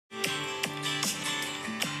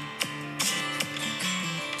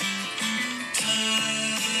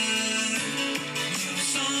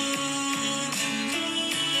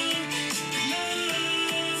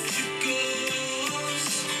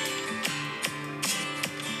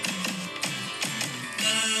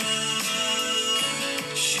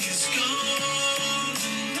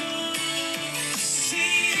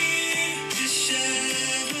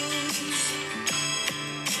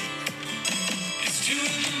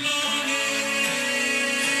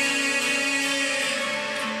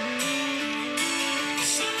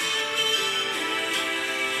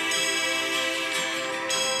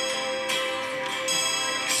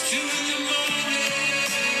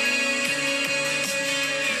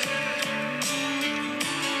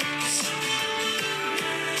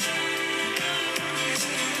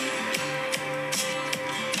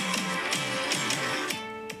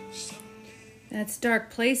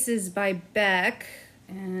Dark Places by Beck,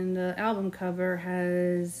 and the album cover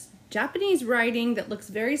has Japanese writing that looks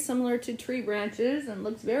very similar to tree branches and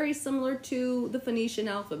looks very similar to the Phoenician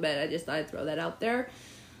alphabet. I just thought I'd throw that out there,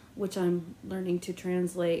 which I'm learning to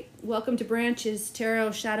translate. Welcome to Branches,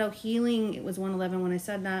 Tarot, Shadow Healing. It was 111 when I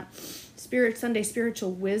said that. Spirit Sunday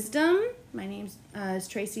Spiritual Wisdom. My name is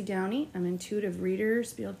Tracy Downey. I'm an intuitive reader,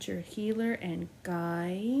 spiritual healer, and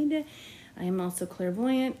guide. I am also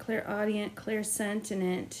clairvoyant, clairaudient,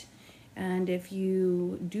 clairsentient. And if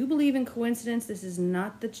you do believe in coincidence, this is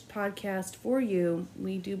not the podcast for you.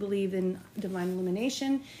 We do believe in divine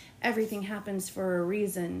illumination. Everything happens for a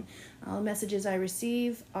reason. All the messages I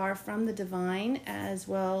receive are from the divine, as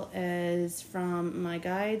well as from my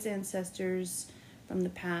guides, ancestors, from the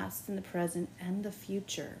past and the present and the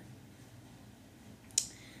future.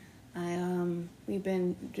 We've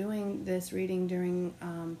been doing this reading during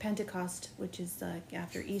Pentecost, which is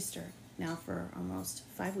after Easter, now for almost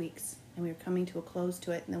 5 weeks. And we're coming to a close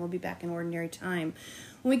to it, and then we'll be back in ordinary time.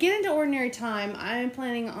 When we get into ordinary time, I'm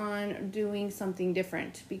planning on doing something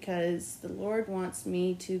different because the Lord wants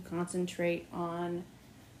me to concentrate on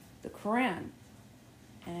the Quran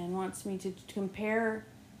and wants me to compare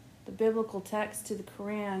the biblical text to the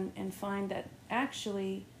Quran and find that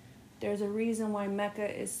actually there's a reason why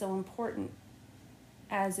Mecca is so important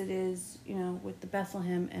as it is, with the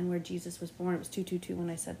Bethlehem and where Jesus was born. It was 222 when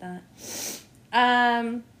I said that.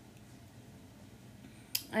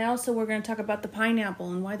 We're going to talk about the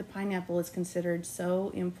pineapple and why the pineapple is considered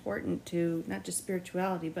so important to not just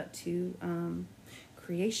spirituality, but to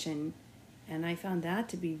creation. And I found that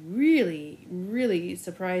to be really, really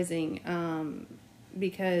surprising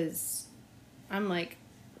because I'm like,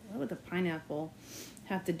 what would the pineapple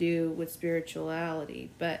have to do with spirituality?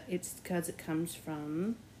 But it's because it comes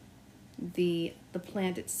from the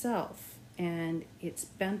plant itself, and it's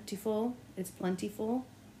plentiful,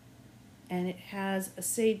 and it has a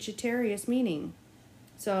Sagittarius meaning.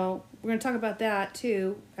 So we're going to talk about that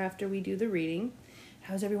too after we do the reading.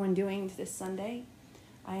 How's everyone doing this Sunday?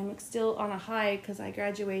 I'm still on a high because I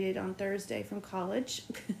graduated on Thursday from college.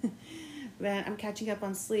 But I'm catching up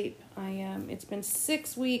on sleep. It's been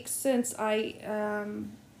 6 weeks since is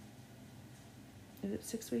it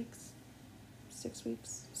 6 weeks? 6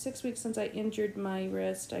 weeks? 6 weeks since I injured my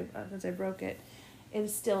wrist, since I broke it. It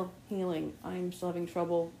is still healing. I'm still having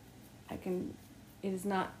trouble. It's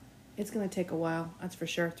going to take a while, that's for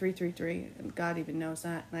sure. 333, and God even knows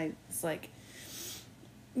that. And it's like,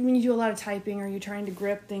 when you do a lot of typing or you're trying to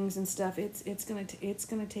grip things and stuff, it's going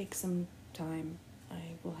to take some time. I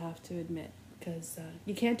will have to admit, because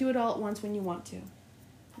you can't do it all at once when you want to.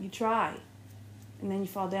 You try, and then you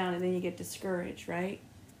fall down, and then you get discouraged, right?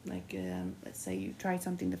 Like, let's say you try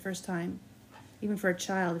something the first time. Even for a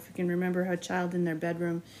child, if you can remember how a child in their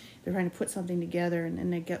bedroom, they're trying to put something together, and then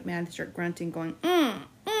they get mad, they start grunting, going,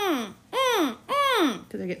 because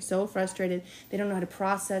they get so frustrated. They don't know how to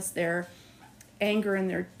process their anger and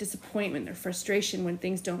their disappointment, their frustration when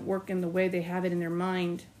things don't work in the way they have it in their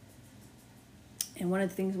mind. And one of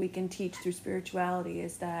the things we can teach through spirituality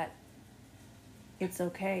is that it's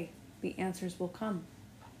okay. The answers will come.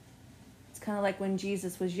 It's kind of like when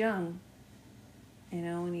Jesus was young,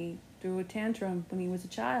 when he threw a tantrum when he was a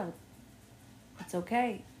child. It's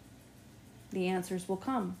okay. The answers will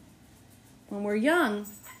come. When we're young,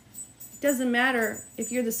 it doesn't matter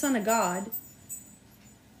if you're the Son of God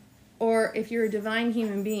or if you're a divine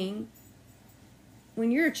human being.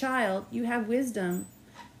 When you're a child, you have wisdom,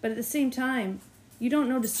 but at the same time, you don't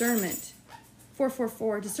know discernment.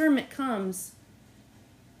 444, discernment comes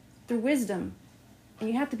through wisdom. And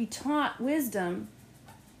you have to be taught wisdom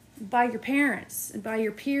by your parents and by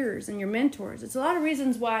your peers and your mentors. It's a lot of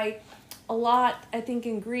reasons why I think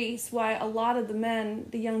in Greece, why a lot of the men,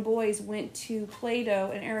 the young boys, went to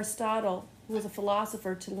Plato and Aristotle, who was a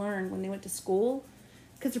philosopher, to learn when they went to school,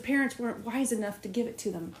 because their parents weren't wise enough to give it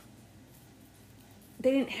to them.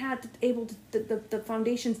 They didn't have the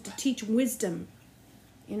foundations to teach wisdom.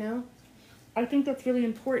 I think that's really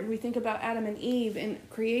important. We think about Adam and Eve and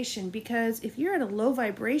creation, because if you're at a low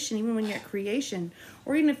vibration, even when you're at creation,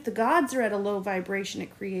 or even if the gods are at a low vibration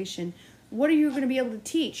at creation, what are you going to be able to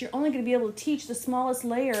teach? You're only going to be able to teach the smallest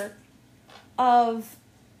layer of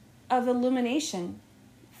illumination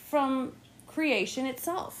from creation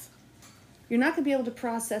itself. You're not going to be able to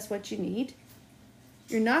process what you need.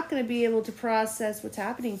 You're not going to be able to process what's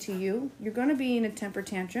happening to you. You're going to be in a temper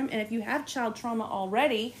tantrum. And if you have child trauma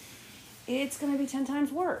already, it's going to be 10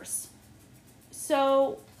 times worse.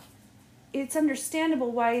 So it's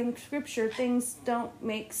understandable why in Scripture things don't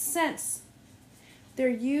make sense. They're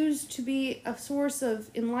used to be a source of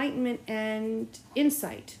enlightenment and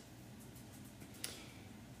insight.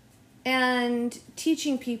 and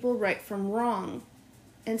teaching people right from wrong.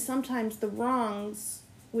 And sometimes the wrongs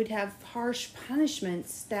would have harsh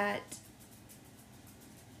punishments that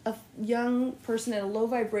a young person at a low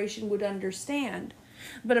vibration would understand.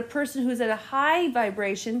 But a person who's at a high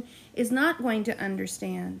vibration is not going to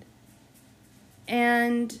understand.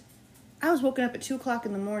 And I was woken up at 2 o'clock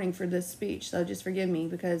in the morning for this speech, so just forgive me,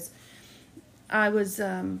 because I was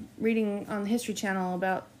reading on the History Channel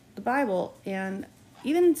about the Bible, and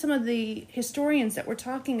even some of the historians that were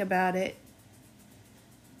talking about it,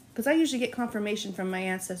 because I usually get confirmation from my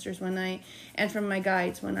ancestors and from my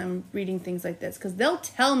guides when I'm reading things like this, because they'll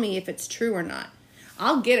tell me if it's true or not.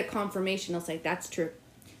 I'll get a confirmation. They'll say, that's true.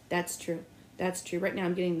 That's true. That's true. Right now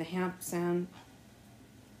I'm getting the hemp sound.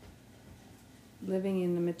 Living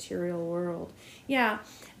in the material world. Yeah.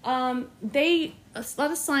 A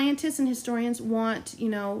lot of scientists and historians want,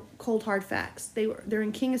 cold hard facts. They're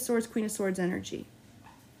in King of Swords, Queen of Swords energy.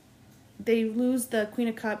 They lose the Queen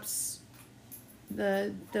of Cups,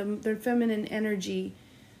 their feminine energy,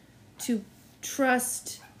 to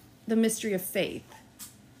trust the mystery of faith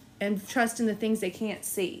and trust in the things they can't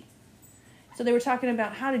see. So they were talking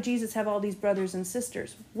about, how did Jesus have all these brothers and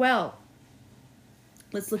sisters? Well,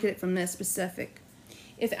 let's look at it from this specific.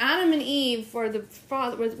 If Adam and Eve were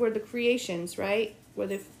the creations, right? Were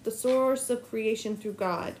the source of creation through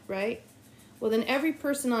God, right? Well, then every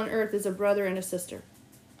person on earth is a brother and a sister.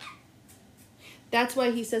 That's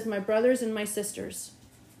why he says, my brothers and my sisters.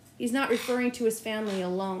 He's not referring to his family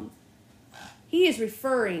alone. He is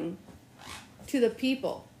referring to the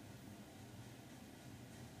people.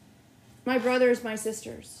 My brothers, my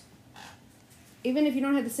sisters. Even if you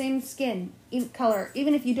don't have the same skin color,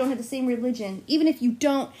 even if you don't have the same religion, even if you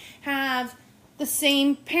don't have the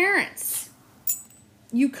same parents.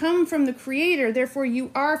 You come from the Creator, therefore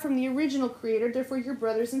you are from the original Creator, therefore you're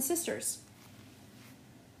brothers and sisters.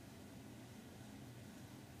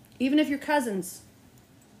 Even if you're cousins.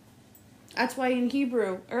 That's why in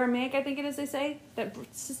Hebrew, Aramaic, I think it is, they say, that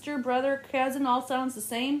sister, brother, cousin all sounds the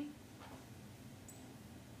same.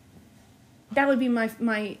 That would be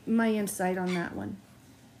my insight on that one.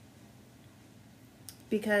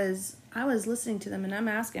 Because I was listening to them and I'm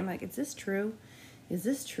asking, I'm like, is this true? Is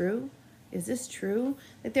this true? Is this true?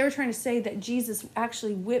 That they were trying to say that Jesus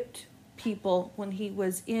actually whipped people when he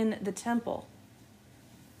was in the temple.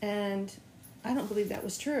 And I don't believe that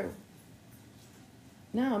was true.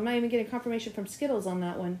 No, I'm not even getting confirmation from Skittles on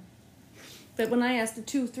that one. But when I asked at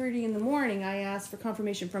 2:30 in the morning, I asked for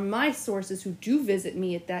confirmation from my sources who do visit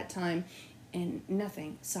me at that time. And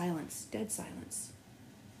nothing. Silence. Dead silence.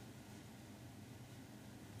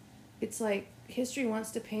 It's like history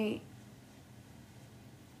wants to paint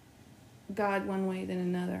God one way than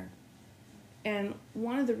another. And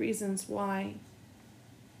one of the reasons why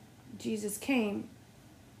Jesus came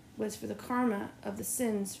was for the karma of the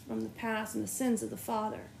sins from the past and the sins of the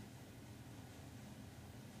Father.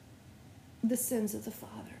 The sins of the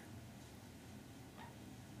Father.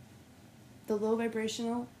 The low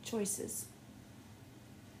vibrational choices.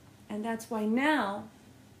 And that's why now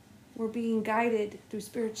we're being guided through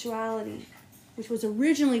spirituality, which was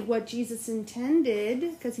originally what Jesus intended,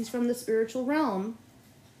 because he's from the spiritual realm.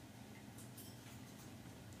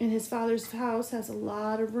 And his Father's house has a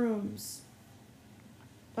lot of rooms,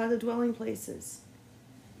 a lot of dwelling places.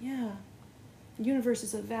 Yeah. The universe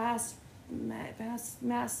is a vast, and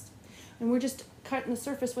we're just cutting the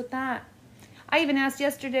surface with that. I even asked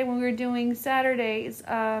yesterday when we were doing Saturday's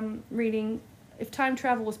reading if time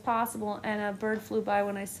travel was possible, and a bird flew by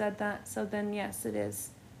when I said that. So then, yes, it is.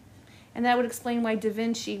 And that would explain why Da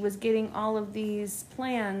Vinci was getting all of these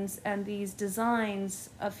plans and these designs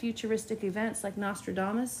of futuristic events like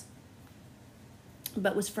Nostradamus,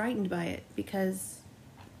 but was frightened by it because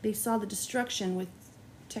they saw the destruction with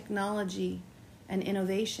technology and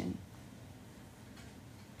innovation,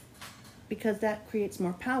 because that creates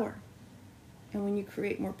more power. And when you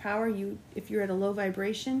create more power, if you're at a low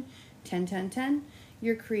vibration, 10, 10, 10,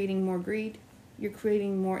 you're creating more greed. You're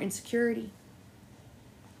creating more insecurity.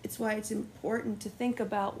 It's why it's important to think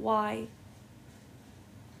about why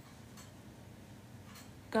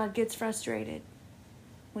God gets frustrated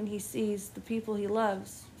when he sees the people he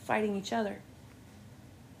loves fighting each other.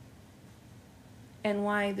 And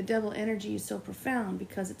why the devil energy is so profound,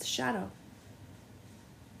 because it's shadow.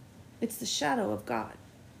 It's the shadow of God.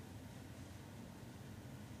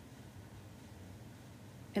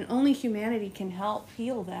 And only humanity can help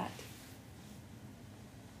heal that.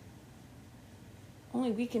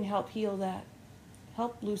 Only we can help heal that.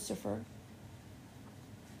 Help Lucifer,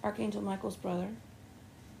 Archangel Michael's brother.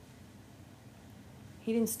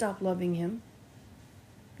 He didn't stop loving him.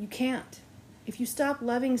 You can't. if you stop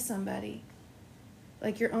loving somebody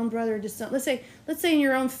like your own brother, just let's say in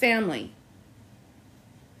your own family,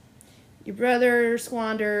 your brother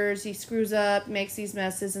squanders, he screws up, makes these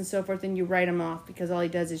messes and so forth, and you write him off because all he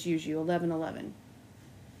does is use you. 11-11.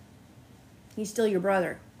 He's still your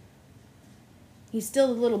brother. He's still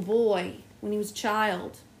the little boy when he was a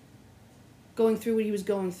child, going through what he was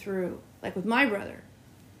going through. Like with my brother.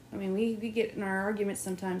 I mean, we get in our arguments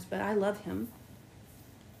sometimes, but I love him.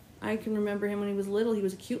 I can remember him when he was little. He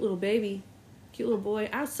was a cute little baby, cute little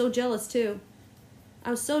boy. I was so jealous too.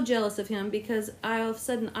 I was so jealous of him because all of a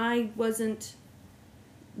sudden I wasn't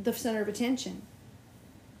the center of attention.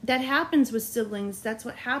 That happens with siblings. That's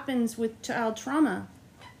what happens with child trauma.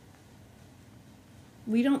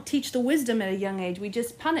 We don't teach the wisdom at a young age. We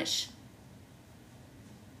just punish.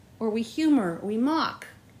 Or we humor, or we mock.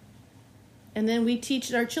 And then we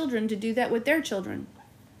teach our children to do that with their children.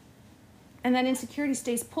 And that insecurity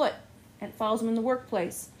stays put. And it follows them in the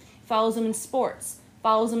workplace. Follows them in sports.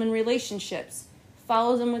 Follows them in relationships.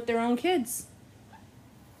 Follows them with their own kids.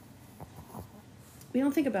 We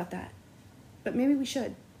don't think about that. But maybe we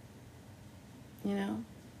should. You know?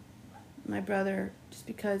 My brother, just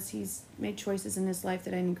because he's made choices in his life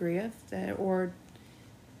that I didn't agree with,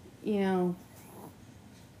 he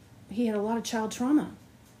had a lot of child trauma.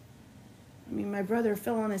 I mean, my brother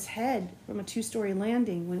fell on his head from a 2-story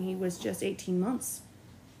landing when he was just 18 months.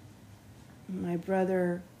 My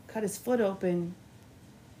brother cut his foot open.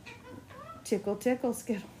 Tickle, tickle,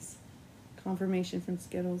 Skittles. Confirmation from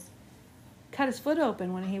Skittles. Cut his foot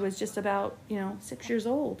open when he was just about, 6 years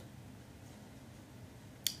old.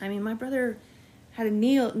 I mean, my brother had a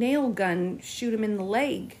nail gun shoot him in the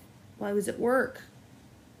leg while he was at work.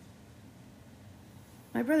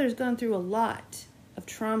 My brother's gone through a lot of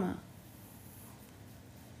trauma.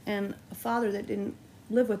 And a father that didn't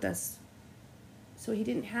live with us. So he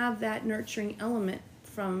didn't have that nurturing element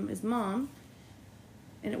from his mom.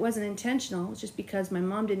 And it wasn't intentional. It was just because my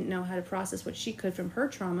mom didn't know how to process what she could from her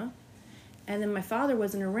trauma. And then my father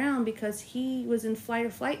wasn't around because he was in fight or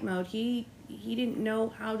flight mode. He didn't know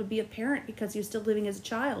how to be a parent because he was still living as a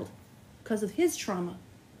child because of his trauma.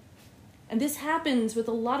 And this happens with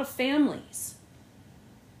a lot of families.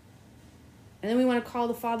 And then we want to call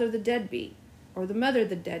the father the deadbeat, or the mother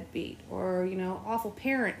the deadbeat, or, awful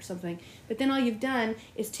parent or something. But then all you've done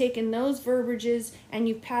is taken those verbiages and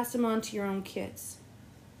you've passed them on to your own kids.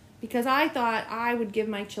 Because I thought I would give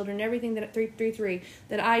my children everything that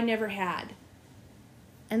that I never had.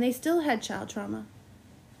 And they still had child trauma.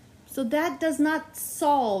 So that does not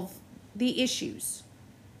solve the issues.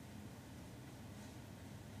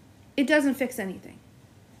 It doesn't fix anything.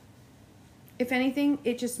 If anything,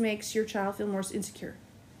 it just makes your child feel more insecure.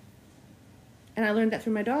 And I learned that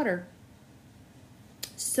through my daughter.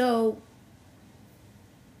 So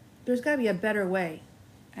there's got to be a better way.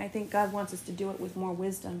 I think God wants us to do it with more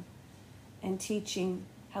wisdom and teaching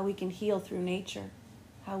how we can heal through nature,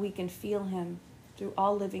 how we can feel Him through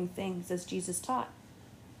all living things as Jesus taught.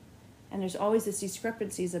 And there's always this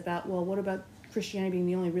discrepancies about, well, what about Christianity being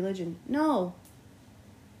the only religion? No.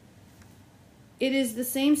 It is the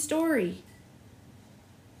same story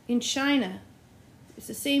in China. It's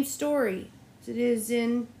the same story as it is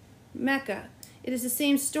in Mecca. It is the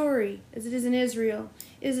same story as it is in Israel.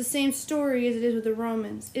 It is the same story as it is with the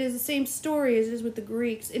Romans. It is the same story as it is with the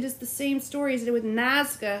Greeks. It is the same story as it is with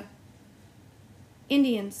Nazca,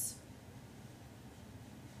 Indians.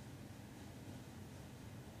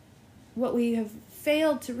 What we have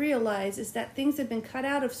failed to realize is that things have been cut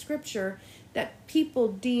out of Scripture that people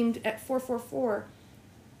deemed at 444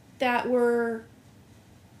 that were,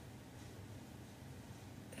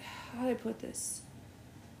 how do I put this?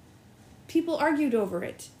 People argued over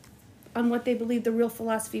it on what they believed the real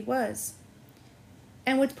philosophy was.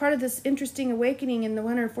 And what's part of this interesting awakening in the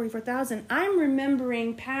 144,000, I'm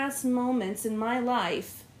remembering past moments in my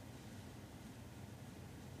life,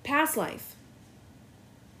 past life,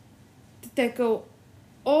 that go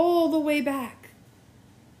all the way back.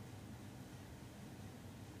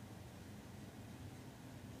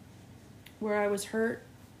 Where I was hurt,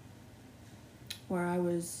 where I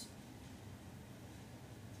was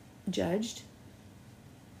judged.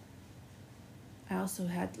 I also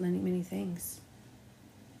had many things.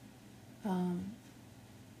 When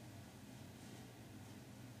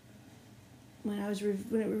it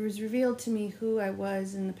was revealed to me who I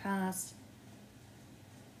was in the past,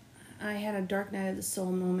 I had a dark night of the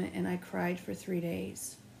soul moment and I cried for 3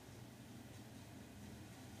 days.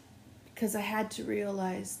 Because I had to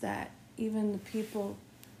realize that even the people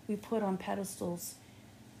we put on pedestals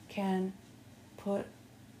can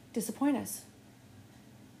disappoint us.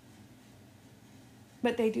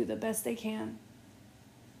 But they do the best they can.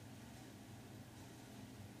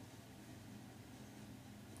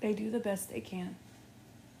 They do the best they can.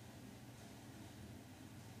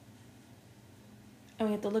 And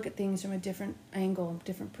we have to look at things from a different angle,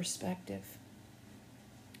 different perspective.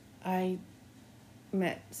 I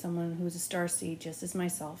met someone who was a starseed just as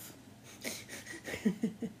myself.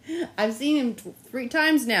 I've seen him 3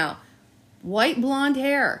 times now. White blonde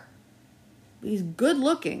hair. He's good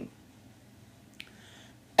looking.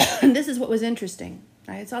 And this is what was interesting.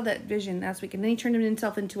 I saw that vision last week, and then he turned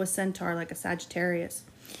himself into a centaur, like a Sagittarius.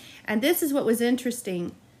 And this is what was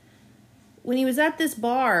interesting. When he was at this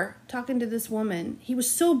bar talking to this woman, he was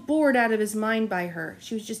so bored out of his mind by her.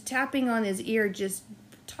 She was just tapping on his ear, just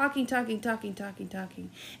talking.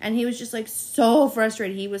 And he was just like so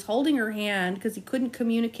frustrated. He was holding her hand because he couldn't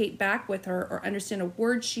communicate back with her or understand a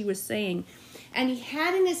word she was saying. And he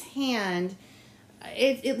had in his hand,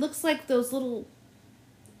 it looks like those little,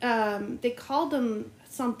 they called them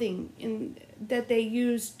something that they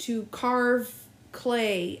used to carve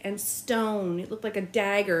clay and stone. It looked like a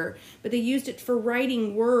dagger, but they used it for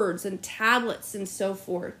writing words and tablets and so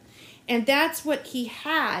forth. And that's what he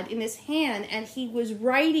had in his hand, and he was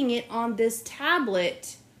writing it on this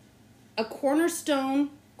tablet, a cornerstone,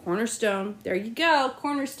 there you go,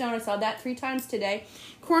 cornerstone, I saw that 3 times today,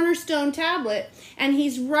 cornerstone tablet, and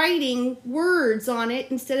he's writing words on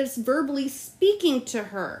it instead of verbally speaking to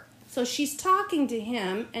her. So she's talking to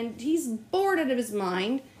him, and he's bored out of his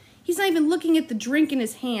mind. He's not even looking at the drink in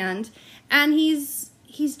his hand, and he's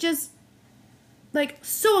just like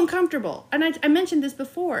so uncomfortable. And I mentioned this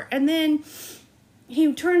before. And then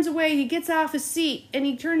he turns away, he gets off his seat, and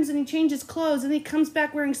he turns and he changes clothes, and he comes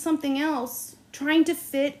back wearing something else, trying to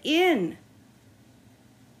fit in.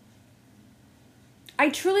 I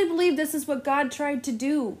truly believe this is what God tried to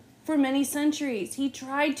do for many centuries. He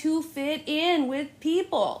tried to fit in with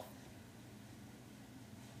people.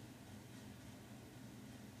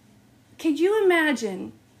 Could you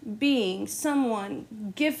imagine being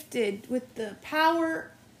someone gifted with the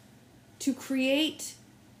power to create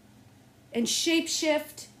and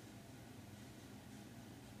shapeshift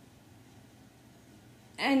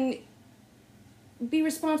and be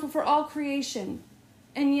responsible for all creation,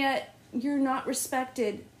 and yet you're not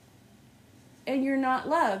respected and you're not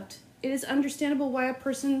loved? It is understandable why a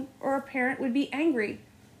person or a parent would be angry.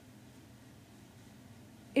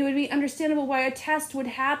 It would be understandable why a test would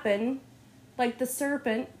happen, like the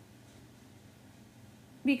serpent,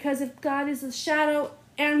 because if God is the shadow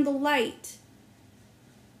and the light,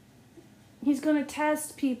 he's going to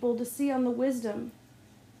test people to see on the wisdom.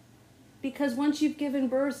 Because once you've given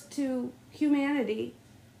birth to humanity,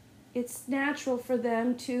 it's natural for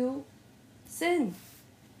them to sin.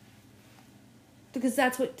 Because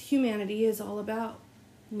that's what humanity is all about,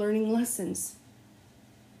 learning lessons.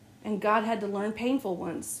 And God had to learn painful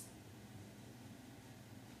ones.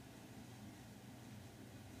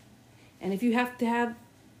 And if you have to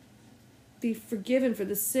be forgiven for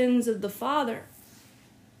the sins of the Father,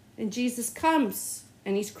 and Jesus comes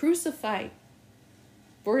and he's crucified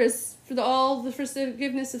for all the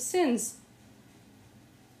forgiveness of sins,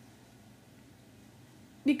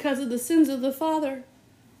 because of the sins of the Father,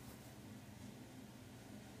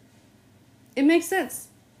 it makes sense.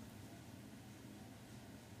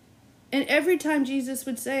 And every time Jesus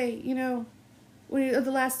would say, at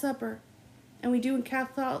the Last Supper, and we do in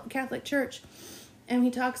Catholic Church, and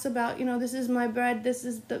he talks about, this is my bread,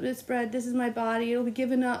 this bread, this is my body, it'll be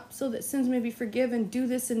given up so that sins may be forgiven. Do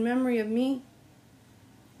this in memory of me.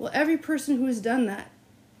 Well, every person who has done that,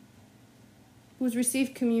 who has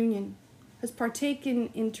received communion, has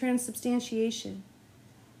partaken in transubstantiation,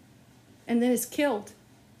 and then is killed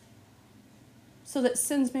so that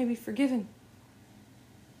sins may be forgiven.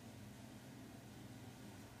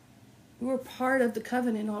 You are part of the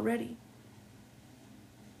covenant already.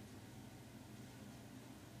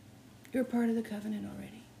 You're part of the covenant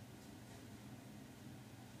already.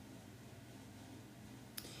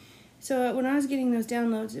 So when I was getting those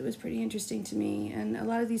downloads, it was pretty interesting to me. And a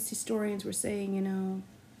lot of these historians were saying,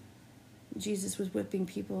 Jesus was whipping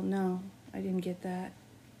people. No, I didn't get that.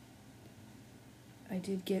 I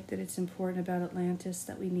did get that it's important about Atlantis,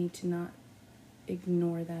 that we need to not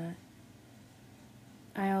ignore that.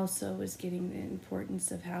 I also was getting the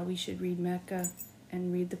importance of how we should read Mecca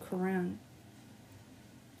and read the Quran,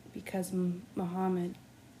 because Muhammad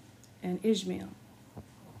and Ishmael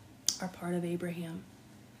are part of Abraham.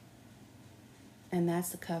 And that's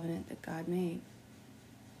the covenant that God made.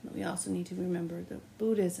 But we also need to remember that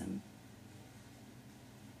Buddhism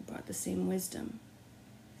brought the same wisdom.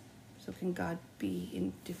 So can God be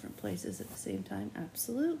in different places at the same time?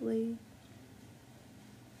 Absolutely.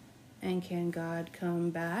 And can God come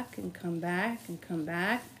back and come back and come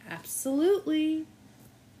back? Absolutely.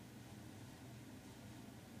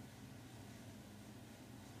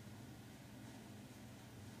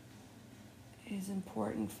 It is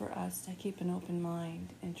important for us to keep an open mind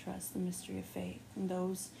and trust the mystery of faith. And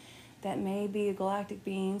those that may be galactic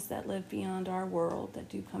beings that live beyond our world, that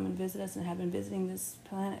do come and visit us and have been visiting this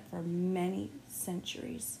planet for many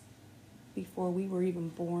centuries before we were even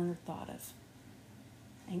born or thought of.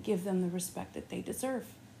 And give them the respect that they deserve.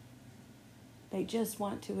 They just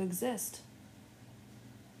want to exist.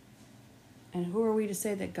 And who are we to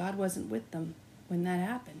say that God wasn't with them when that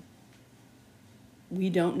happened? We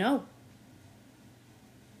don't know.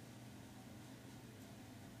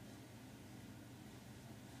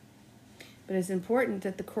 But it's important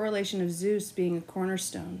that the correlation of Zeus being a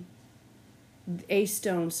cornerstone, a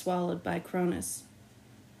stone swallowed by Cronus,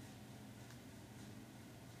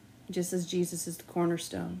 just as Jesus is the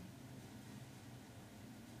cornerstone.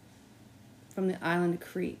 From the island of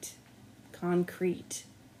Crete, concrete,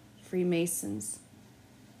 Freemasons,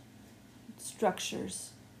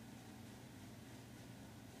 structures.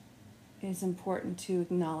 It is important to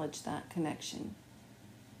acknowledge that connection.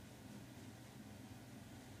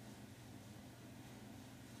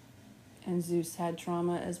 And Zeus had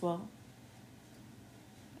trauma as well.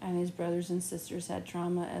 And his brothers and sisters had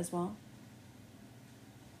trauma as well.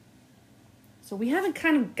 So we haven't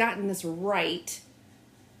kind of gotten this right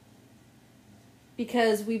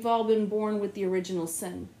because we've all been born with the original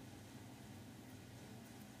sin,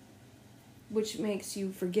 which makes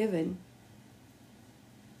you forgiven.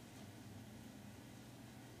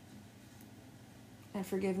 And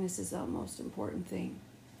forgiveness is the most important thing.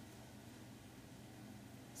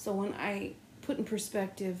 So when I put in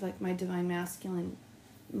perspective, like my divine masculine,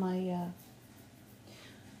 my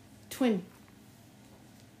twin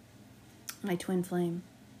flame,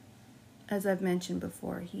 as I've mentioned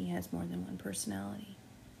before, he has more than one personality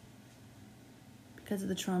because of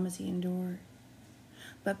the traumas he endured.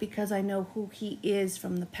 But because I know who he is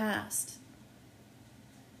from the past,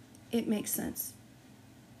 it makes sense.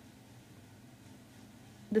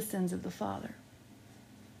 The sins of the father.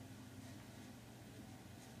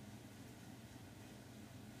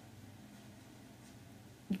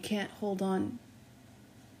 You can't hold on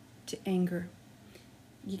to anger.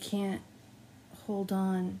 You can't hold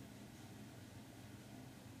on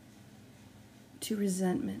to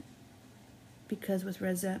resentment, because with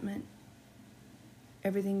resentment,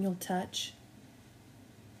 everything you'll touch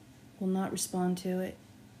will not respond to it.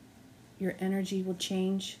 Your energy will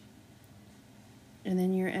change, and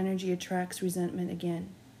then your energy attracts resentment again.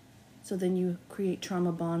 So then you create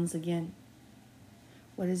trauma bonds again.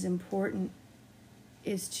 What is important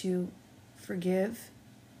is to forgive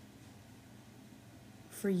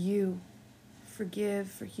for you, forgive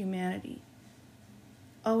for humanity.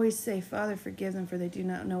 Always say, Father, forgive them, for they do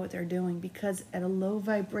not know what they're doing, because at a low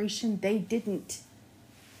vibration, they didn't.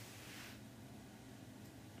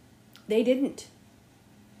 They didn't.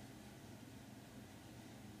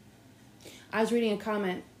 I was reading a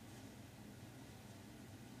comment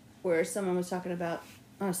where someone was talking about,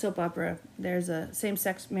 on a soap opera, there's a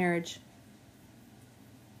same-sex marriage,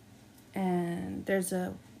 and there's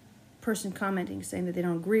a person commenting saying that they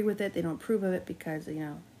don't agree with it, they don't approve of it because,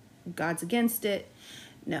 God's against it.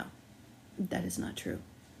 No, that is not true.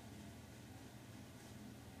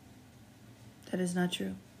 That is not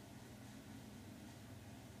true.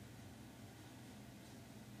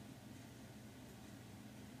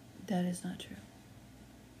 That is not true.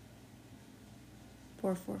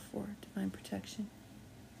 444, divine protection.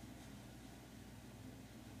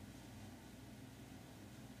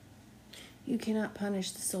 You cannot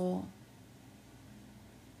punish the soul,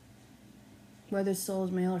 whether the soul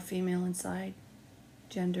is male or female inside.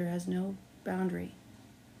 Gender has no boundary.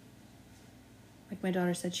 Like my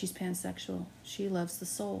daughter said, she's pansexual. She loves the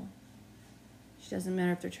soul. She doesn't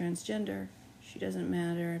matter if they're transgender. She doesn't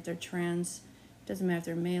matter if they're trans. It doesn't matter if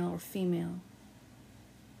they're male or female.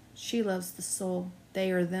 She loves the soul,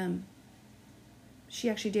 they or them. She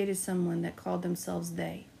actually dated someone that called themselves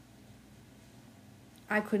they.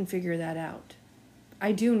 I couldn't figure that out.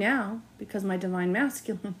 I do now, because my divine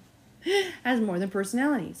masculine has more than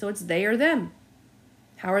personality. So it's they or them.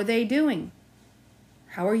 How are they doing?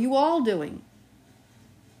 How are you all doing?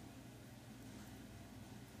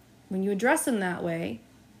 When you address them that way,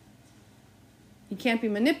 you can't be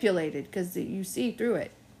manipulated because you see through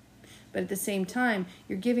it. But at the same time,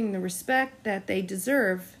 you're giving the respect that they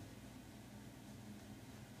deserve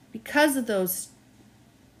because of those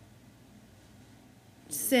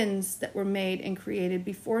sins that were made and created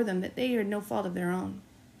before them, that they are no fault of their own.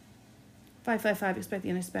 555, expect the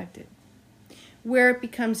unexpected. Where it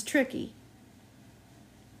becomes tricky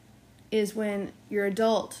is when you're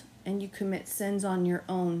adult and you commit sins on your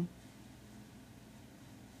own.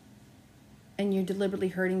 And you're deliberately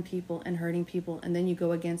hurting people, and then you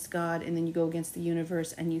go against God, and then you go against the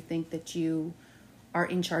universe, and you think that you are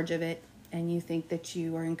in charge of it, and you think that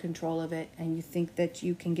you are in control of it, and you think that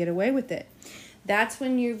you can get away with it. That's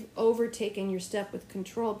when you've overtaken your step with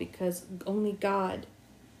control, because only God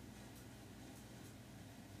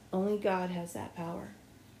has that power.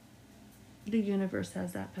 The universe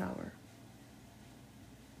has that power.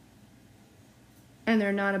 And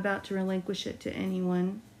they're not about to relinquish it to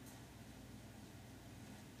anyone.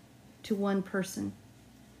 To one person.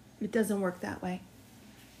 It doesn't work that way.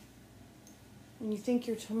 When you think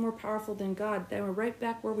you're more powerful than God, then we're right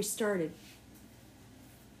back where we started.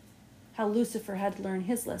 How Lucifer had to learn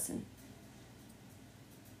his lesson.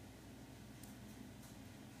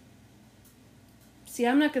 See,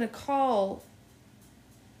 I'm not going to call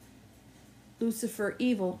Lucifer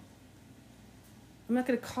evil. I'm not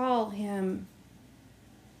going to call him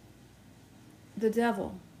the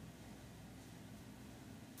devil.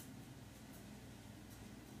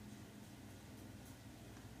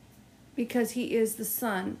 Because he is the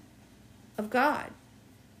Son of God.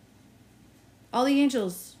 All the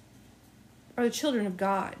angels are the children of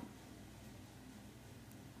God.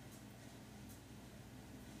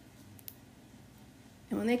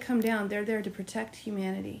 And when they come down, they're there to protect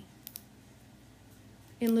humanity.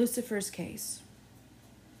 In Lucifer's case,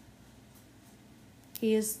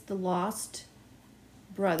 he is the lost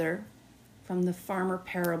brother from the farmer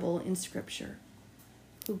parable in Scripture,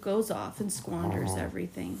 who goes off and squanders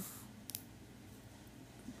everything,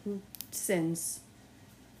 who sins,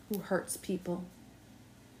 who hurts people.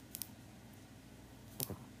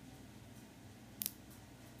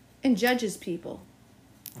 And judges people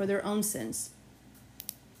for their own sins.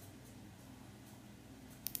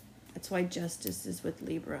 That's why justice is with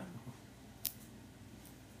Libra.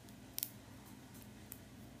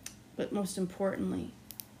 But most importantly,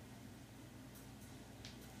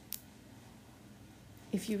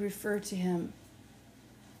 if you refer to him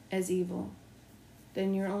as evil,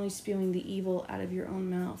 then you're only spewing the evil out of your own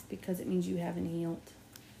mouth, because it means you haven't healed.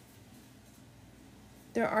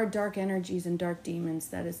 There are dark energies and dark demons.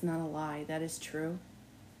 That is not a lie. That is true.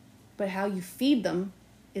 But how you feed them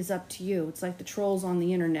is up to you. It's like the trolls on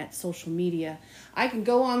the internet, social media. I can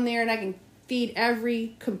go on there and I can feed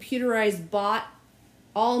every computerized bot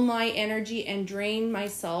all my energy and drain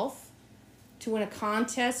myself to win a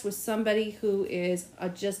contest with somebody who is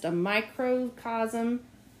just a microcosm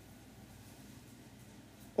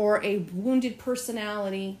or a wounded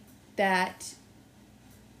personality that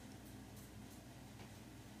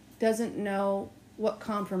doesn't know what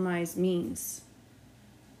compromise means.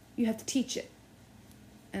 You have to teach it.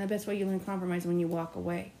 And the best way you learn compromise is when you walk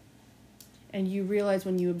away. And you realize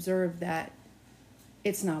when you observe that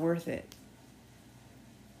it's not worth it.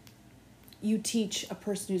 You teach a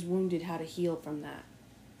person who's wounded how to heal from that.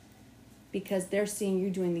 Because they're seeing you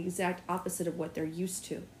doing the exact opposite of what they're used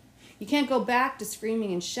to. You can't go back to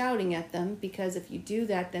screaming and shouting at them, because if you do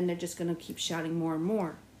that, then they're just going to keep shouting more and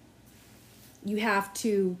more. You have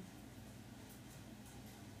to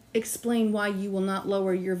explain why you will not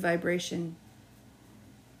lower your vibration,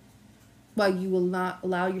 why you will not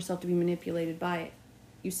allow yourself to be manipulated by it.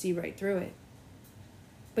 You see right through it.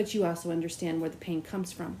 But you also understand where the pain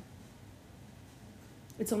comes from.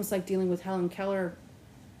 It's almost like dealing with Helen Keller,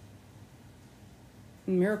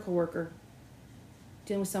 a miracle worker,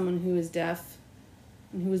 dealing with someone who is deaf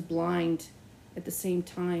and who is blind at the same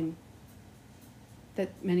time, that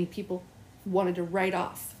many people wanted to write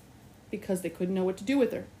off because they couldn't know what to do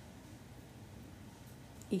with her.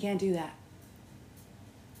 You can't do that.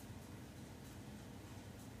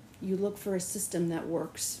 You look for a system that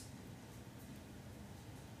works.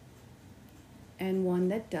 And one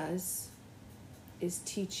that does is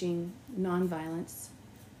teaching nonviolence,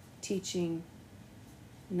 teaching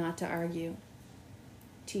not to argue,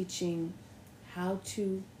 teaching how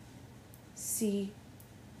to see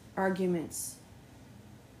arguments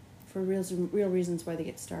for real reasons why they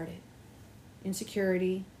get started.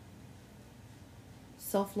 Insecurity,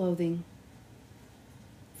 self-loathing,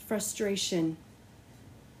 frustration,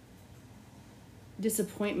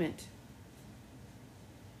 disappointment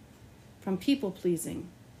from people-pleasing.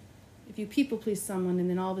 If you people-please someone and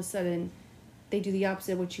then all of a sudden they do the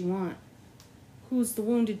opposite of what you want, who's the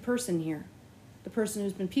wounded person here? The person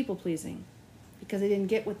who's been people-pleasing because they didn't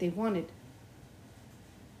get what they wanted.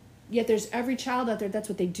 Yet there's every child out there, that's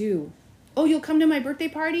what they do. Oh, you'll come to my birthday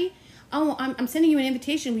party? Oh, I'm sending you an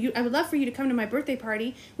invitation. I would love for you to come to my birthday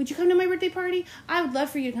party. Would you come to my birthday party? I would love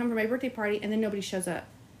for you to come to my birthday party. And then nobody shows up.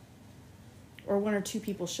 Or 1 or 2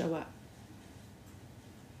 people show up.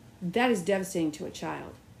 That is devastating to a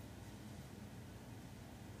child.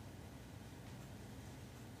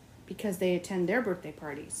 Because they attend their birthday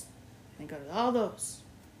parties. And they go to all those.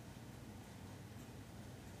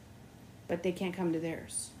 But they can't come to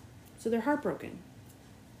theirs. So they're heartbroken.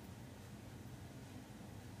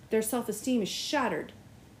 Their self-esteem is shattered.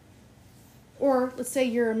 Or let's say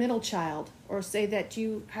you're a middle child, or say that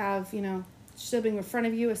you have, a sibling in front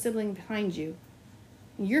of you, a sibling behind you.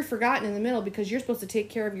 And you're forgotten in the middle because you're supposed to take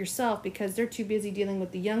care of yourself because they're too busy dealing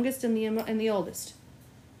with the youngest and the oldest.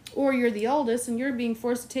 Or you're the oldest and you're being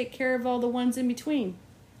forced to take care of all the ones in between.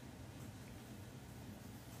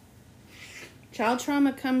 Child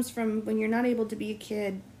trauma comes from when you're not able to be a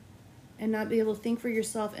kid and not be able to think for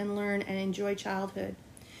yourself and learn and enjoy childhood.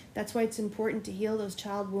 That's why it's important to heal those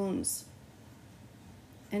child wounds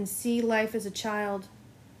and see life as a child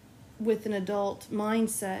with an adult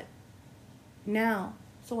mindset now.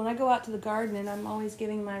 So when I go out to the garden, and I'm always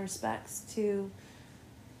giving my respects to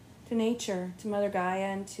nature, to Mother Gaia,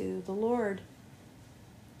 and to the Lord,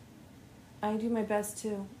 I do my best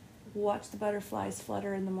to watch the butterflies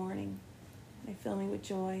flutter in the morning. They fill me with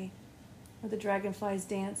joy. Or the dragonflies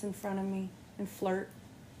dance in front of me and flirt.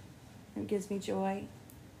 It gives me joy.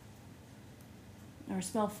 Or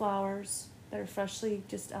smell flowers that are freshly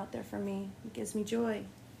just out there for me. It gives me joy.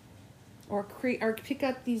 Or pick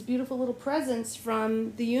up these beautiful little presents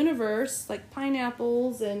from the universe, like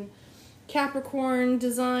pineapples and Capricorn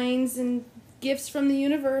designs and gifts from the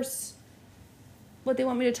universe. What they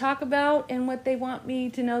want me to talk about and what they want me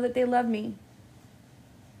to know that they love me.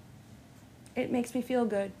 It makes me feel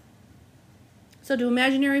good. So do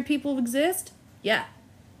imaginary people exist? Yeah.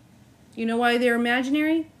 You know why they're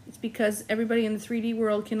imaginary? It's because everybody in the 3D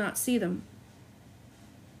world cannot see them.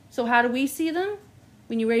 So how do we see them?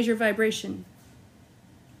 When you raise your vibration.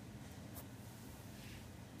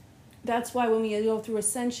 That's why when we go through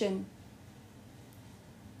ascension,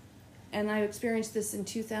 and I experienced this in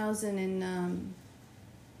 2000 and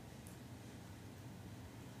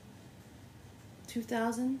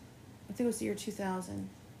 2000? I think it was the year 2000.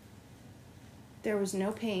 There was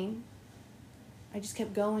no pain. I just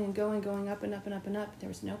kept going and going, going up and up and up and up. There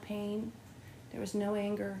was no pain. There was no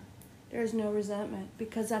anger. There was no resentment,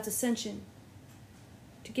 because that's ascension.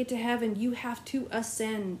 To get to heaven, you have to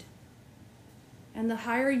ascend. And the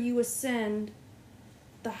higher you ascend,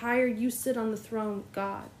 the higher you sit on the throne with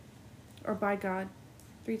God. Or by God.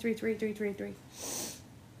 333.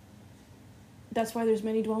 That's why there's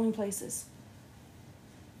many dwelling places.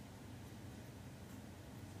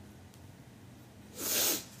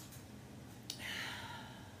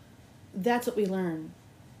 That's what we learn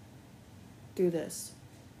through this.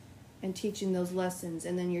 And teaching those lessons,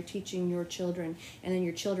 and then you're teaching your children, and then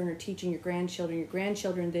your children are teaching your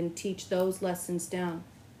grandchildren then teach those lessons down.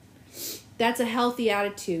 That's a healthy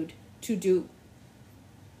attitude to do,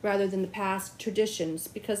 rather than the past traditions,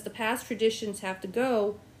 because the past traditions have to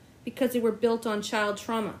go because they were built on child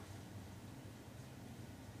trauma.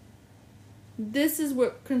 This is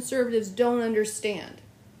what conservatives don't understand.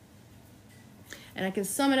 And I can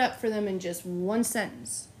sum it up for them in just one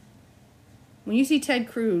sentence. When you see Ted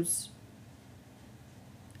Cruz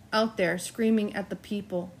out there screaming at the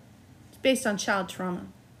people, it's based on child trauma.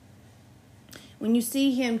 When you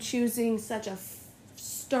see him choosing such a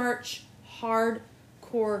starch,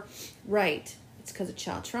 hardcore right, it's because of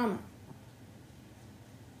child trauma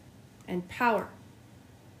and power.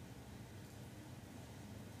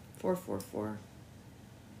 444.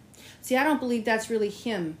 See, I don't believe that's really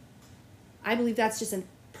him. I believe that's just a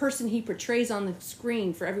person he portrays on the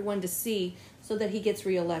screen for everyone to see so that he gets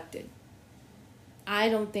reelected. I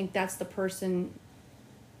don't think that's the person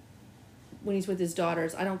when he's with his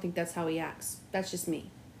daughters. I don't think that's how he acts. That's just me.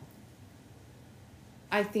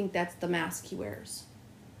 I think that's the mask he wears.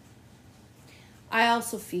 I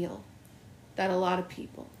also feel that a lot of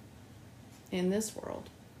people in this world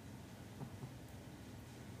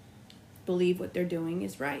believe what they're doing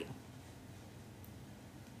is right.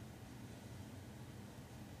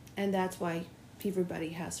 And that's why everybody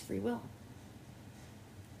has free will.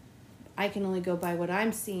 I can only go by what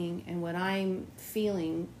I'm seeing and what I'm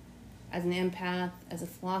feeling as an empath, as a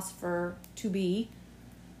philosopher to be,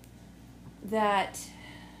 that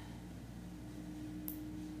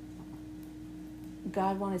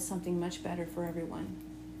God wanted something much better for everyone.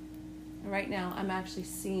 And right now, I'm actually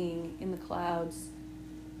seeing in the clouds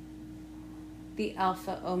the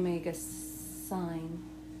Alpha Omega sign.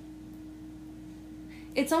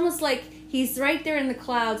 It's almost like He's right there in the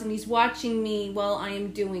clouds, and he's watching me while I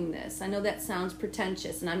am doing this. I know that sounds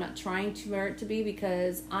pretentious, and I'm not trying to merit to be,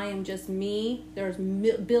 because I am just me. There's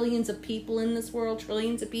billions of people in this world,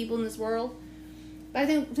 trillions of people in this world. But I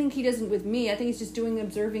don't think he doesn't with me. I think he's just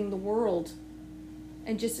observing the world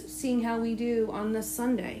and just seeing how we do on this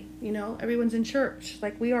Sunday. You know, everyone's in church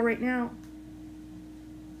like we are right now.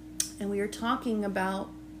 And we are talking about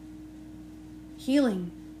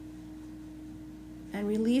healing and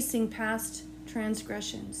releasing past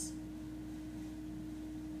transgressions.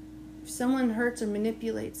 If someone hurts or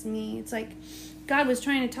manipulates me, it's like God was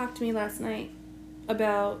trying to talk to me last night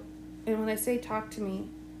about, and when I say talk to me,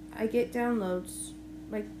 I get downloads.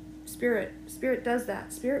 Like Spirit does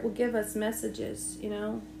that. Spirit will give us messages, you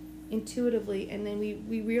know, intuitively, and then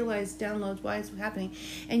we realize downloads why it's happening.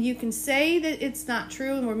 And you can say that it's not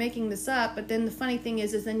true and we're making this up, but then the funny thing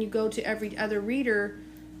is then you go to every other reader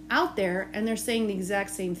out there and they're saying the exact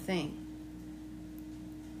same thing.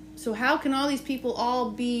 So how can all these people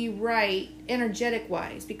all be right energetic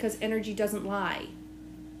wise? Because energy doesn't lie.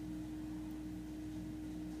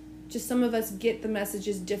 Just some of us get the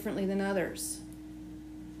messages differently than others.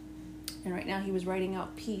 And right now he was writing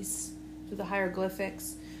out peace through the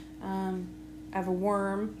hieroglyphics. I have a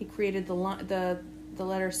worm. He created the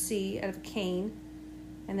letter C out of a cane.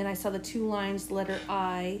 And then I saw the two lines, the letter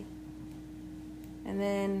I. And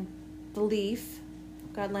then the leaf.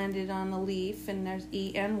 God landed on the leaf, and there's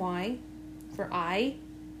E-N-Y for I.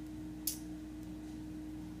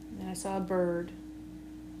 And then I saw a bird.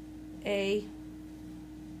 A.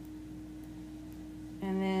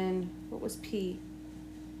 And then, what was P?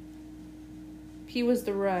 P was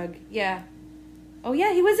the rug. Yeah. Oh,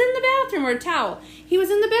 yeah, he was in the bathroom, or a towel. He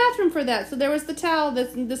was in the bathroom for that. So there was the towel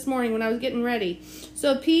this morning when I was getting ready.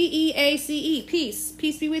 So P-E-A-C-E, peace.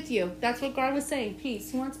 Peace be with you. That's what God was saying,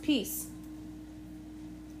 peace. He wants peace.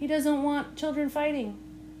 He doesn't want children fighting.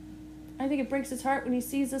 I think it breaks his heart when he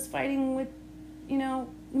sees us fighting with, you know,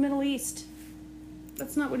 the Middle East.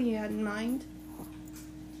 That's not what he had in mind.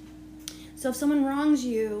 So if someone wrongs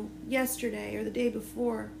you yesterday or the day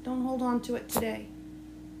before, don't hold on to it today.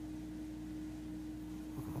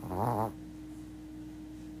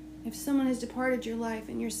 If someone has departed your life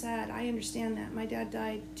and you're sad, I understand that. My dad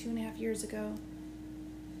died 2.5 years ago.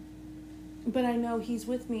 But I know he's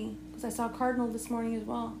with me because I saw a cardinal this morning as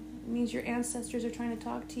well. It means your ancestors are trying to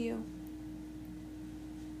talk to you.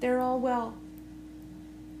 They're all well.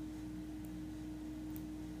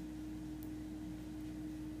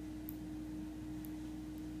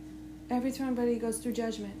 Every time somebody goes through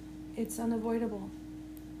judgment, it's unavoidable.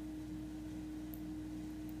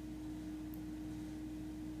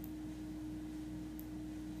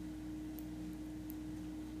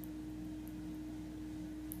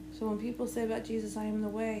 So when people say about Jesus, I am the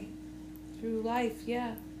way through life,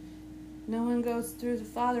 yeah. No one goes through the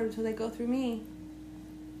Father until they go through me.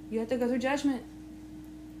 You have to go through judgment.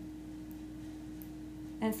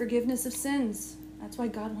 And forgiveness of sins. That's why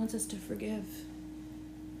God wants us to forgive.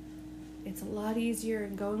 It's a lot easier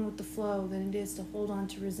in going with the flow than it is to hold on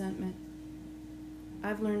to resentment.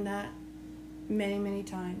 I've learned that many, many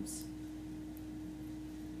times.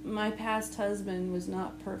 My past husband was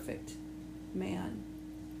not a perfect man.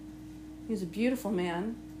 He was a beautiful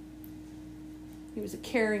man. He was a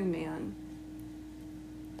caring man.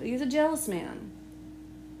 But he was a jealous man.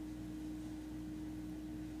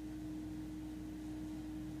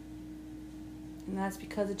 And that's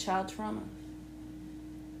because of child trauma.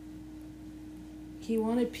 He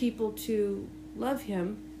wanted people to love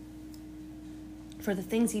him for the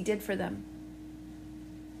things he did for them.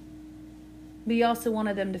 But he also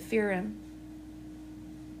wanted them to fear him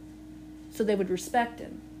so they would respect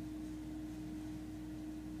him.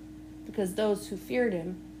 Because those who feared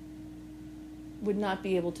him would not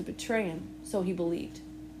be able to betray him, so he believed.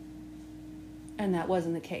 And that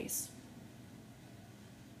wasn't the case.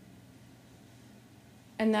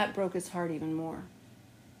 And that broke his heart even more.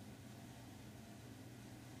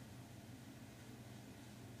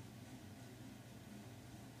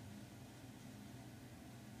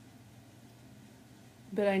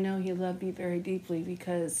 But I know he loved me very deeply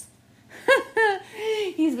because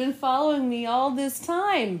he's been following me all this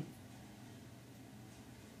time.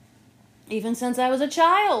 Even since I was a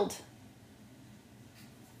child.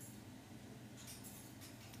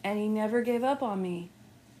 And he never gave up on me.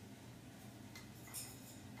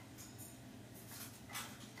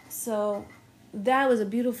 So that was a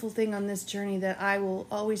beautiful thing on this journey that I will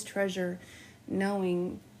always treasure,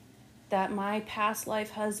 knowing that my past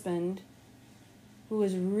life husband, who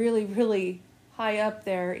was really, really high up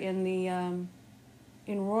there in the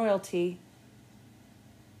in royalty,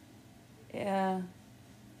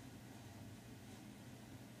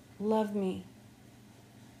 love me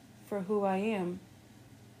for who I am.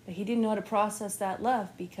 But he didn't know how to process that love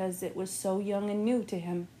because it was so young and new to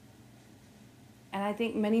him. And I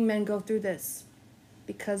think many men go through this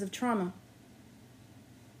because of trauma.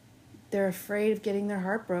 They're afraid of getting their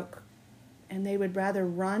heart broke, and they would rather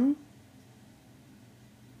run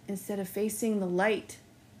instead of facing the light.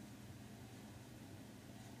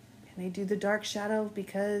 And they do the dark shadow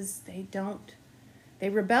because they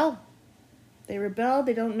rebel. They rebel,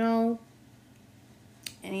 they don't know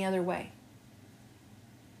any other way.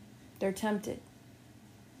 They're tempted.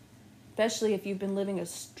 Especially if you've been living a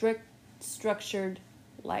strict, structured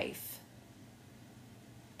life.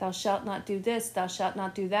 Thou shalt not do this, thou shalt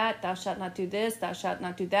not do that, thou shalt not do this, thou shalt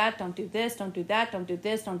not do that, don't do this, don't do that, don't do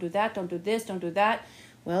this, don't do that, don't do this, don't do that.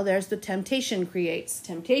 Well, there's the temptation creates.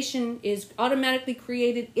 Temptation is automatically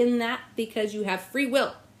created in that because you have free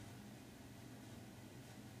will.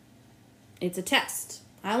 It's a test.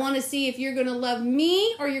 I want to see if you're going to love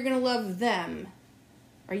me or you're going to love them.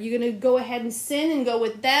 Are you going to go ahead and sin and go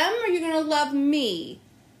with them, or are you going to love me?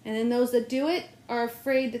 And then those that do it are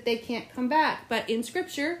afraid that they can't come back. But in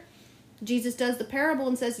Scripture, Jesus does the parable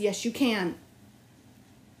and says, yes, you can.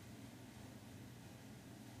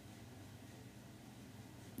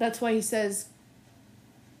 That's why he says,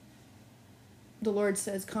 the Lord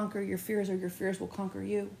says, conquer your fears or your fears will conquer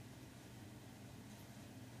you.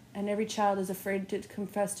 And every child is afraid to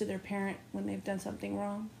confess to their parent when they've done something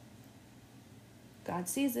wrong. God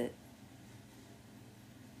sees it.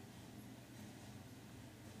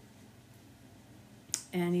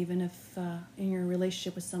 And even if in your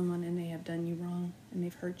relationship with someone and they have done you wrong and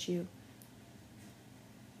they've hurt you,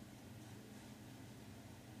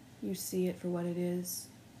 you see it for what it is.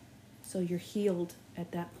 So you're healed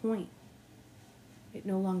at that point. It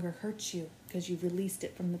no longer hurts you because you've released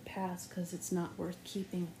it from the past because it's not worth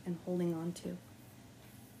keeping and holding on to.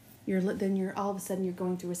 Then you're all of a sudden you're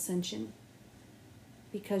going through ascension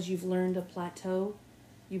because you've learned a plateau,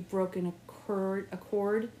 you've broken a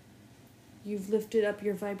cord, you've lifted up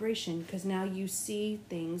your vibration because now you see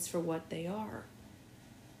things for what they are.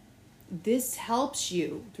 This helps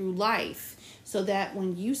you through life so that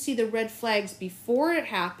when you see the red flags before it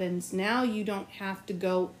happens, now you don't have to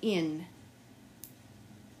go in.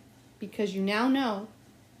 Because you now know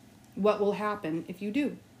what will happen if you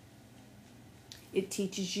do. It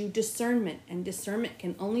teaches you discernment, and discernment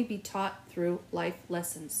can only be taught through life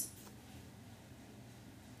lessons.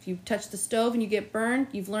 If you touch the stove and you get burned,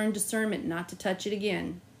 you've learned discernment not to touch it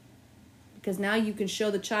again. Because now you can show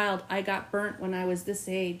the child, I got burnt when I was this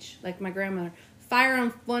age, like my grandmother. Fire on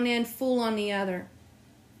one end, fool on the other.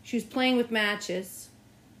 She was playing with matches.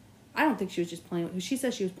 I don't think she was just playing with, she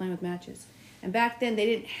says she was playing with matches. And back then they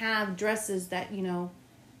didn't have dresses that,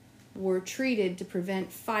 were treated to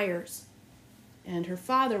prevent fires. And her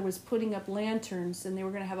father was putting up lanterns, and they were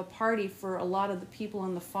going to have a party for a lot of the people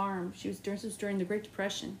on the farm. This was during the Great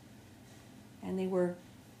Depression. And it was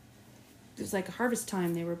like a harvest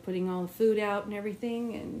time. They were putting all the food out and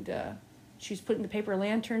everything, and she was putting the paper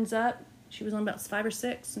lanterns up. She was only about 5 or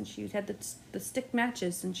 6, and she had the stick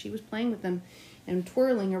matches, and she was playing with them and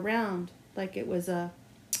twirling around like it was like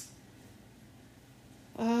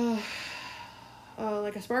a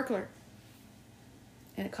sparkler.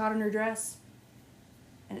 And it caught on her dress,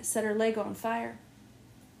 and it set her leg on fire.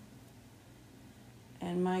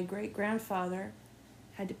 And my great-grandfather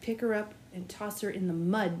had to pick her up and toss her in the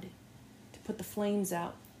mud to put the flames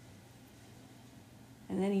out.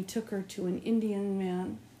 And then he took her to an Indian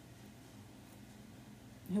man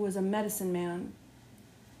who was a medicine man,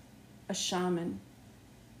 a shaman.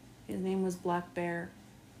 His name was Black Bear.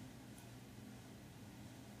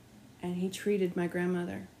 And he treated my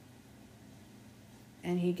grandmother.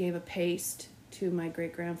 And he gave a paste to my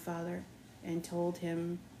great-grandfather and told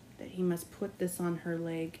him that he must put this on her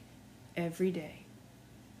leg every day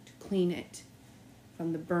to clean it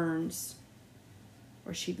from the burns,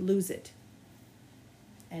 or she'd lose it.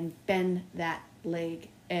 And bend that leg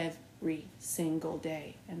every single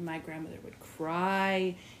day. And my grandmother would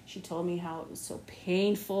cry. She told me how it was so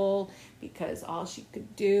painful because all she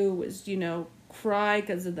could do was, cry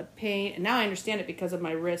because of the pain. And now I understand it because of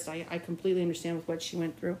my wrist. I completely understand with what she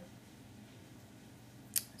went through.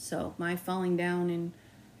 So my falling down and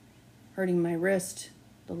hurting my wrist,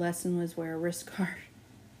 the lesson was wear a wrist guard.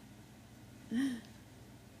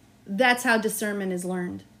 That's how discernment is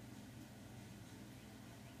learned.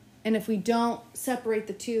 And if we don't separate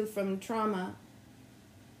the two from trauma,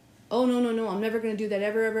 oh, no, I'm never going to do that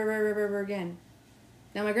ever again.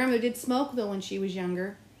 Now, my grandmother did smoke, though, when she was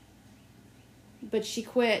younger. But she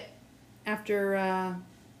quit after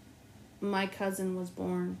my cousin was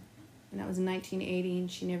born. And that was in 1980,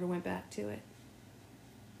 and she never went back to it.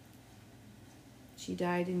 She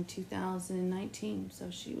died in 2019, so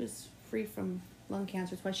she was free from lung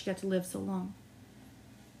cancer. That's why she got to live so long.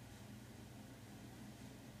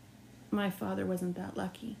 My father wasn't that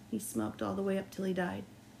lucky. He smoked all the way up till he died.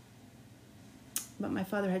 But my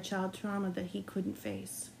father had child trauma that he couldn't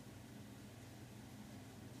face.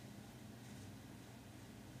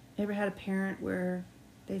 Ever had a parent where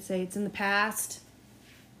they say it's in the past?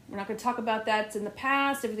 We're not going to talk about that. It's in the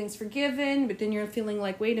past. Everything's forgiven. But then you're feeling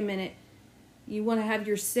like, wait a minute. You want to have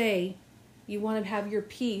your say. You want to have your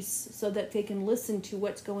peace so that they can listen to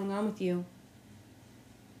what's going on with you.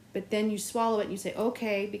 But then you swallow it and you say,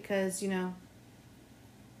 okay, because, you've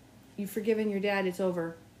forgiven your dad. It's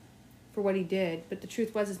over for what he did. But the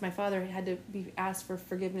truth was my father had to be asked for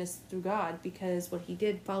forgiveness through God because what he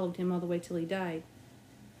did followed him all the way till he died.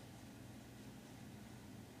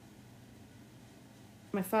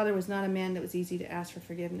 My father was not a man that was easy to ask for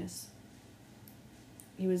forgiveness.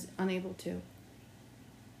 He was unable to.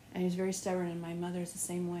 And he was very stubborn, and my mother is the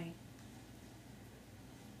same way.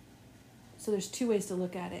 So there's two ways to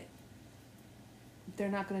look at it. They're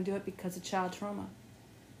not going to do it because of child trauma.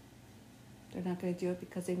 They're not going to do it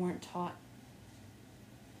because they weren't taught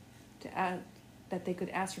that they could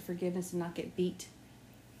ask for forgiveness and not get beat.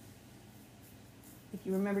 If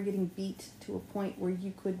you remember getting beat to a point where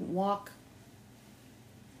you couldn't walk,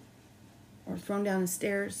 or thrown down the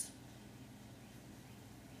stairs.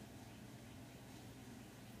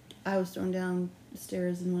 I was thrown down the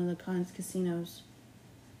stairs in one of the casinos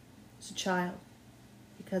as a child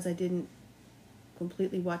because I didn't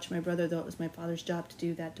completely watch my brother, though it was my father's job to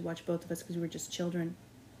do that, to watch both of us because we were just children.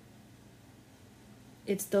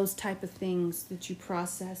 It's those type of things that you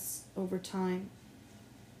process over time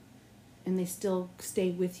and they still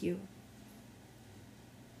stay with you.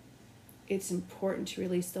 It's important to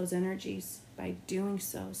release those energies by doing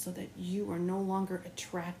so that you are no longer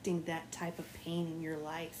attracting that type of pain in your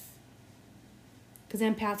life. Because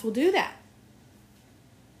empaths will do that.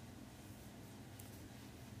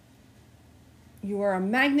 You are a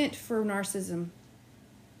magnet for narcissism.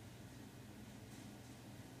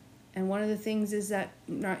 And one of the things is that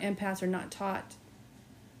empaths are not taught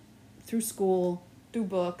through school, through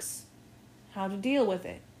books, how to deal with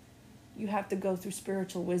it. You have to go through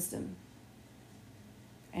spiritual wisdom.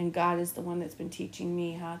 And God is the one that's been teaching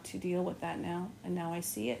me how to deal with that now. And now I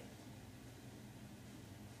see it.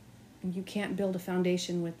 And you can't build a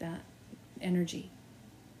foundation with that energy.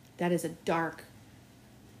 That is a dark,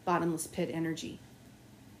 bottomless pit energy.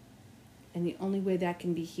 And the only way that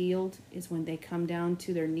can be healed is when they come down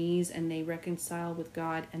to their knees and they reconcile with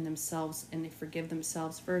God and themselves and they forgive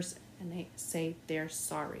themselves first and they say they're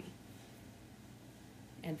sorry.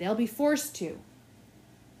 And they'll be forced to.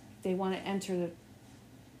 If they want to enter the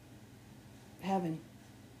heaven.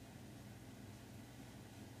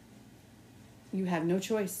 You have no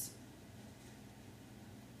choice.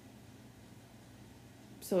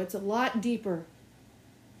 So it's a lot deeper.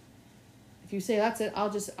 If you say that's it, I'll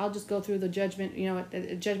just go through the judgment, at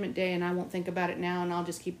the judgment day, and I won't think about it now, and I'll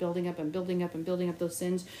just keep building up and building up and building up those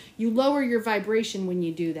sins. You lower your vibration when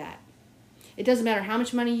you do that. It doesn't matter how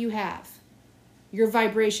much money you have. Your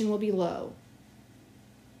vibration will be low.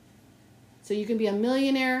 So you can be a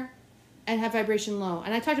millionaire and have vibration low.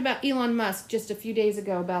 And I talked about Elon Musk just a few days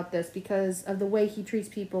ago about this because of the way he treats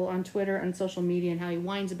people on Twitter and social media and how he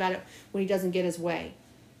whines about it when he doesn't get his way.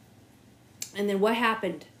 And then what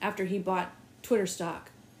happened after he bought Twitter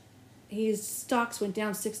stock? His stocks went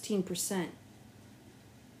down 16%.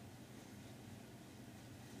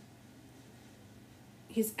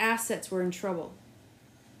 His assets were in trouble.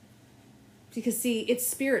 Because, see, it's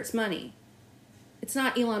spirit's money. It's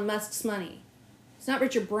not Elon Musk's money. It's not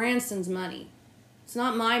Richard Branson's money. It's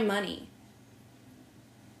not my money.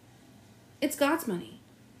 It's God's money.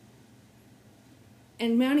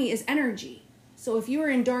 And money is energy. So if you are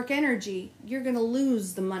in dark energy, you're going to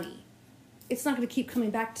lose the money. It's not going to keep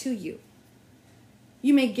coming back to you.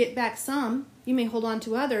 You may get back some. You may hold on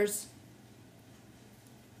to others.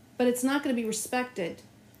 But it's not going to be respected.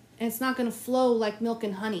 And it's not going to flow like milk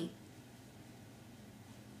and honey.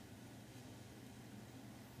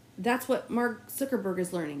 That's what Mark Zuckerberg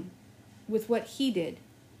is learning with what he did.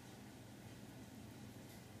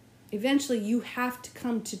 Eventually, you have to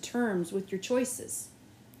come to terms with your choices.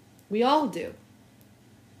 We all do.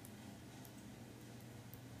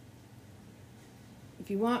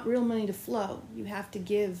 If you want real money to flow, you have to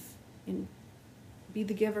give and be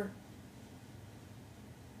the giver.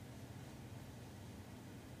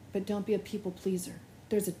 But don't be a people pleaser.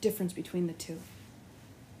 There's a difference between the two.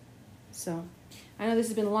 So, I know this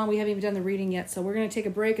has been long. We haven't even done the reading yet. So we're going to take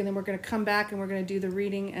a break, and then we're going to come back, and we're going to do the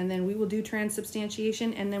reading, and then we will do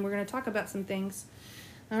transubstantiation, and then we're going to talk about some things.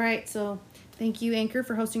 All right. So thank you, Anchor,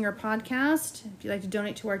 for hosting our podcast. If you'd like to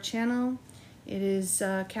donate to our channel, it is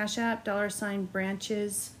Cash App,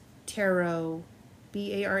 $Branches Tarot,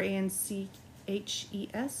 BARANCHES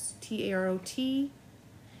TAROT.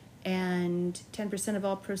 And 10% of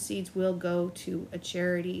all proceeds will go to a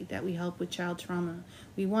charity that we help with child trauma.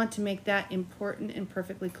 We want to make that important and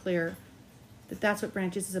perfectly clear that that's what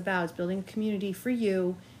Branches is about. It's building a community for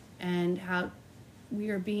you, and how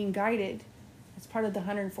we are being guided as part of the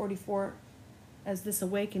 144 as this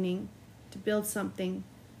awakening to build something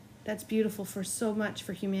that's beautiful for so much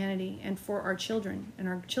for humanity and for our children and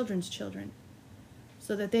our children's children,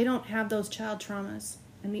 so that they don't have those child traumas.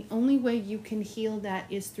 And the only way you can heal that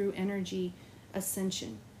is through energy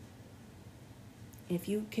ascension. If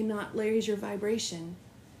you cannot raise your vibration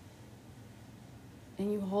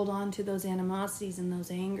and you hold on to those animosities and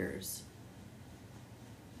those angers,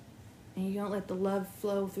 and you don't let the love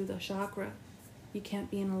flow through the chakra, you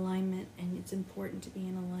can't be in alignment, and it's important to be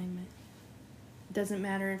in alignment. It doesn't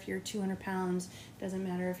matter if you're 200 pounds, it doesn't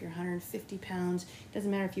matter if you're 150 pounds, it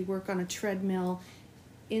doesn't matter if you work on a treadmill.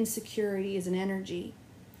 Insecurity is an energy.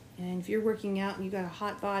 And if you're working out and you got a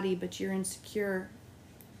hot body but you're insecure,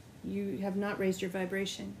 you have not raised your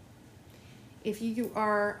vibration. If you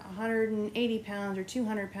are 180 pounds or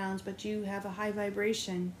 200 pounds but you have a high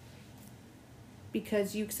vibration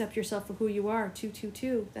because you accept yourself for who you are,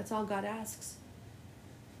 222, that's all God asks.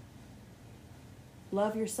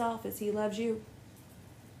 Love yourself as He loves you,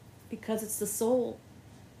 because it's the soul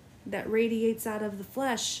that radiates out of the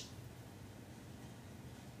flesh.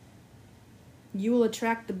 You will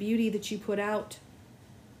attract the beauty that you put out.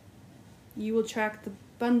 You will attract the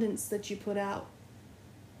abundance that you put out.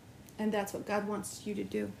 And that's what God wants you to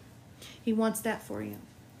do. He wants that for you.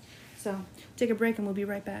 So, take a break and we'll be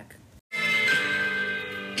right back.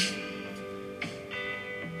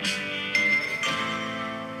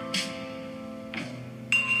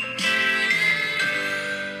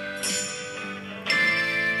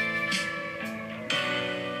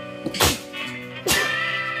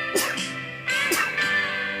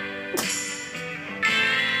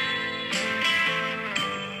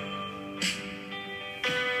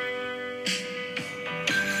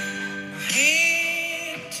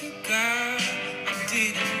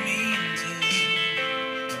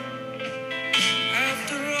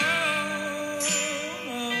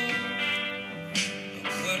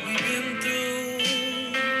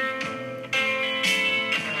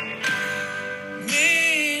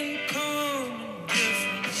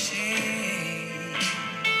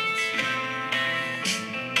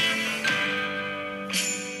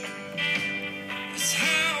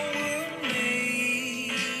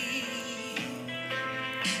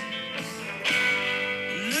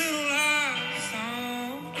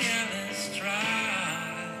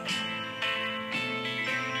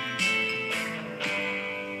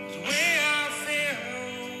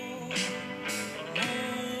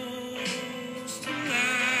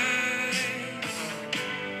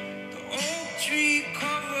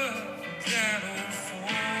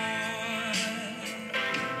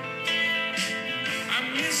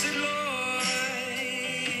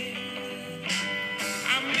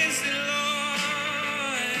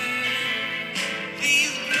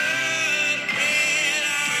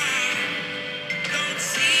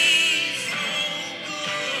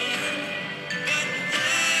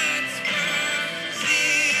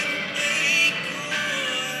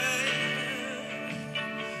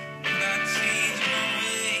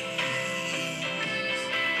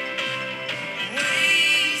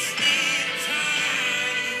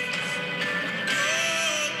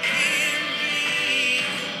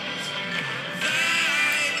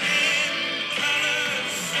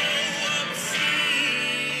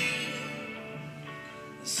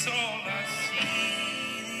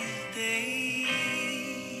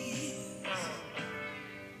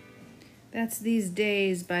 That's These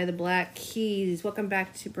Days by the Black Keys. Welcome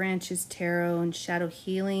back to Branches Tarot and Shadow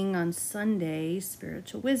Healing on Sunday,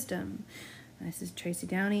 Spiritual Wisdom. This is Tracy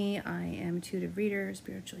Downey. I am intuitive reader,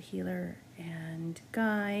 spiritual healer, and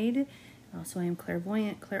guide. Also, I am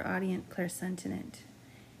clairvoyant, clairaudient, clairsentient.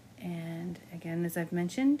 And again, as I've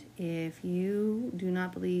mentioned, if you do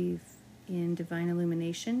not believe in divine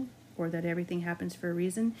illumination or that everything happens for a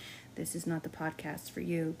reason, this is not the podcast for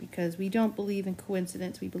you, because we don't believe in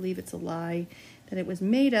coincidence. We believe it's a lie, that it was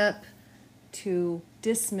made up to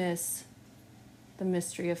dismiss the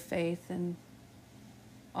mystery of faith and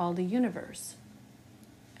all the universe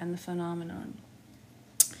and the phenomenon.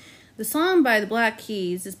 The song by the Black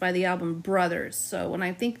Keys is by the album Brothers. So when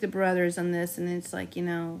I think the Brothers on this, and it's like,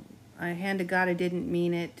 I hand to God, I didn't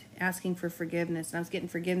mean it, asking for forgiveness. And I was getting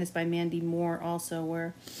forgiveness by Mandy Moore also,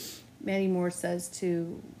 where Mandy Moore says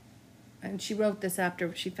and she wrote this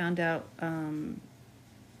after she found out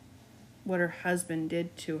what her husband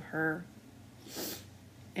did to her.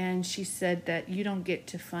 And she said that you don't get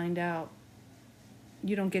to find out.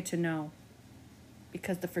 You don't get to know,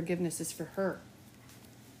 because the forgiveness is for her.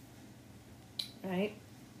 Right?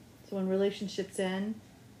 So when relationships end,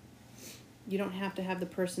 you don't have to have the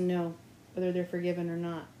person know whether they're forgiven or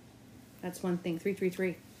not. That's one thing.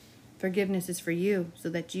 333. Forgiveness is for you so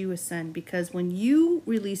that you ascend, because when you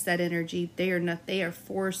release that energy, they are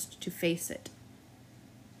forced to face it.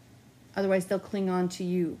 Otherwise, they'll cling on to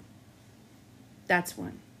you. That's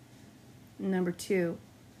one. Number 2.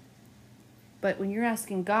 But when you're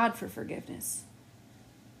asking God for forgiveness,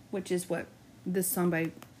 which is what this song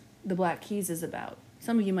by the Black Keys is about.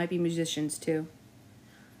 Some of you might be musicians too,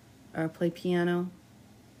 or play piano,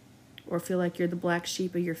 or feel like you're the black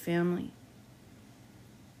sheep of your family.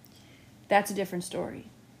 That's a different story.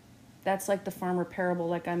 That's like the farmer parable,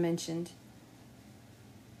 like I mentioned,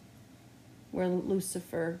 where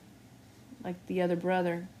Lucifer, like the other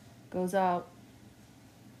brother, goes out,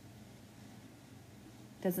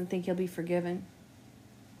 doesn't think he'll be forgiven.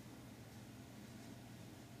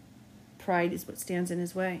 Pride is what stands in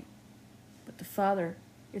his way. But the Father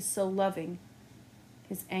is so loving.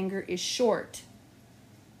 His anger is short.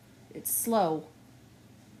 It's slow.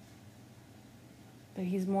 But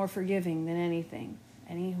he's more forgiving than anything.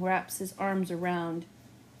 And he wraps his arms around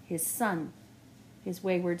his son, his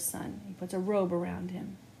wayward son. He puts a robe around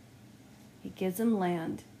him. He gives him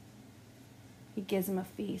land. He gives him a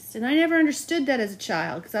feast. And I never understood that as a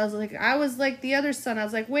child, because I was like the other son. I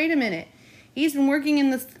was like, wait a minute. He's been working in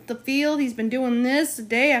the field. He's been doing this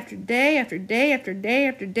day after day after day after day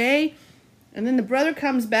after day. And then the brother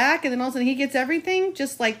comes back, and then all of a sudden he gets everything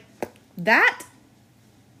just like that?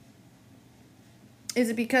 Is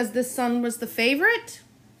it because this son was the favorite?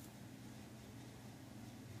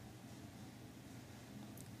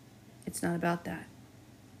 It's not about that.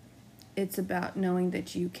 It's about knowing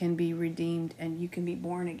that you can be redeemed and you can be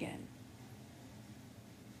born again.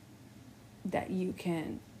 That you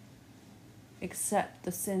can accept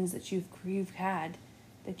the sins that you've had,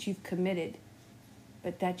 that you've committed,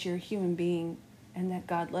 but that you're a human being and that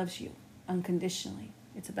God loves you unconditionally.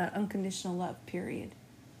 It's about unconditional love, period.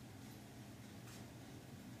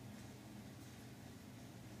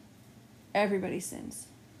 Everybody sins.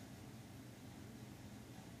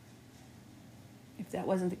 If that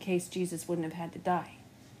wasn't the case, Jesus wouldn't have had to die.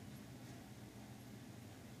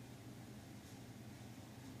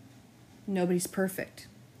 Nobody's perfect.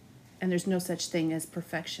 And there's no such thing as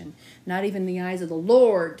perfection. Not even in the eyes of the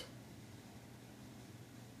Lord.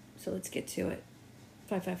 So let's get to it.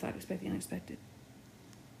 555, expect the unexpected.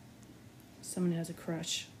 Someone has a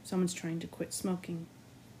crush. Someone's trying to quit smoking.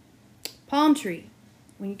 Palm tree.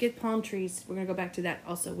 When you get palm trees, we're going to go back to that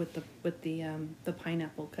also with the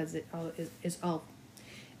pineapple, because it all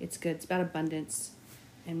it's good. It's about abundance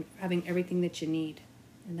and having everything that you need.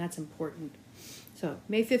 And that's important. So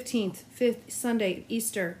May 15th, 5th Sunday,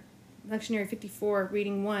 Easter. Lectionary 54,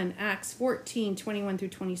 reading 1, Acts 14, 21 through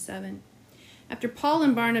 27. After Paul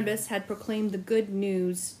and Barnabas had proclaimed the good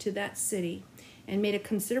news to that city and made a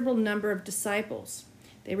considerable number of disciples,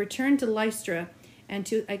 they returned to Lystra and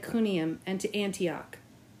to Iconium and to Antioch.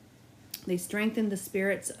 They strengthened the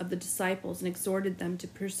spirits of the disciples and exhorted them to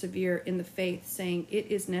persevere in the faith, saying, "It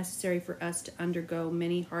is necessary for us to undergo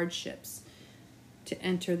many hardships to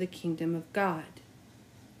enter the kingdom of God."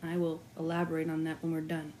 I will elaborate on that when we're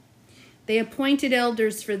done. They appointed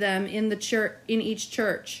elders for them in the church, in each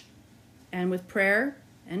church, and with prayer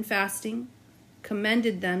and fasting,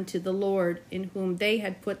 commended them to the Lord in whom they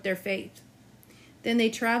had put their faith. Then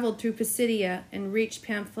they traveled through Pisidia and reached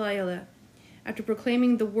Pamphylia. After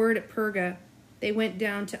proclaiming the word at Perga, they went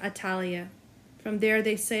down to Attalia. From there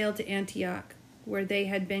they sailed to Antioch, where they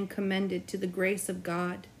had been commended to the grace of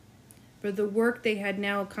God for the work they had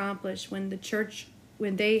now accomplished. When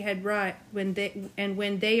they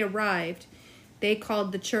arrived, they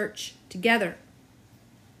called the church together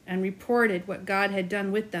and reported what God had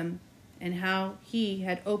done with them and how he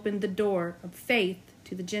had opened the door of faith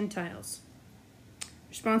to the Gentiles.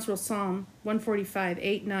 Responsorial Psalm 145,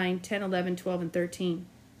 8, 9, 10, 11, 12, and 13.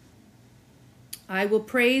 I will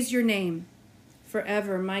praise your name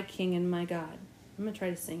forever, my King and my God. I'm going to try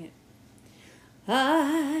to sing it.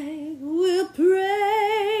 I will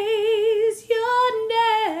praise your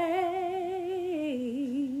name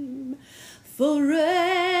forever,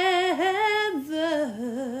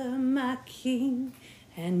 King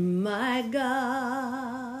and my God.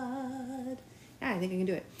 I think I can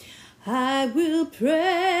do it. I will praise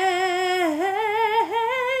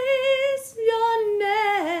your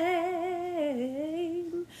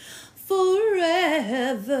name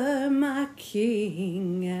forever, my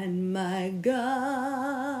King and my God.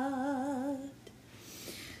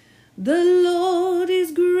 The Lord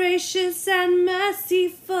is gracious and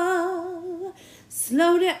merciful,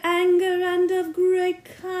 slow to anger and of great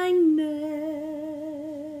kindness.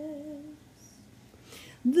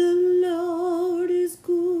 The Lord is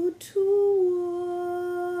good to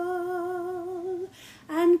all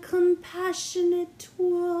and compassionate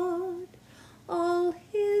toward all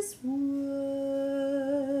his works.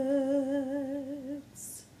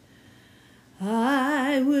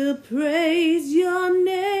 I will praise your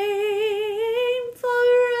name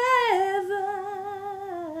forever,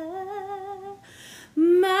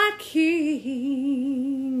 my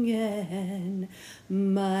King and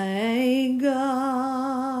my God.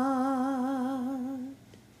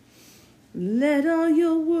 Let all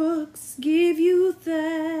your works give you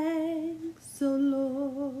thanks, O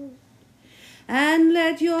Lord, and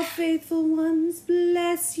let your faithful ones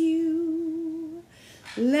bless you.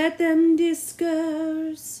 Let them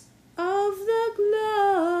discourse of the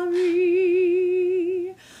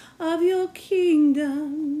glory of your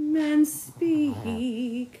kingdom and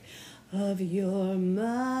speak of your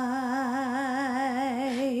might.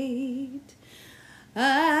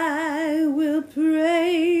 I will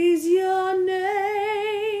praise your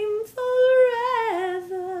name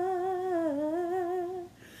forever,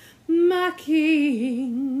 my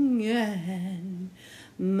King and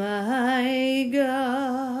my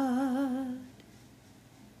God.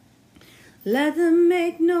 Let them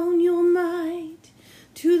make known your might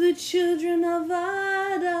to the children of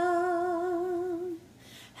Adam,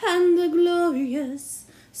 and the glorious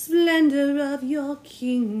splendor of your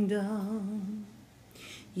kingdom.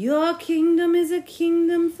 Your kingdom is a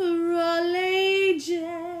kingdom for all ages,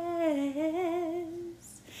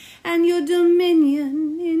 and your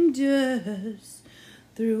dominion endures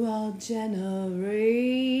through all generations.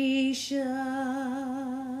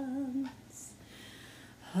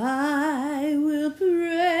 I will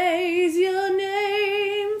praise your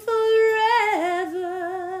name forever,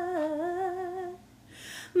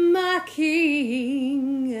 my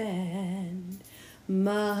King and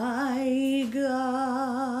my God.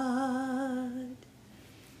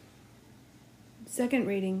 Second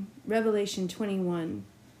reading, Revelation 21,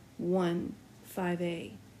 1,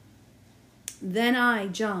 5a. Then I,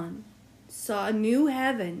 John, saw a new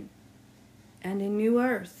heaven and a new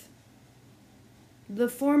earth. The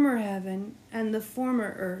former heaven and the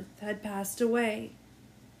former earth had passed away,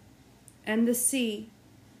 and the sea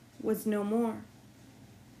was no more.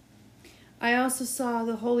 I also saw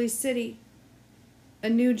the holy city, a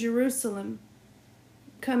new Jerusalem,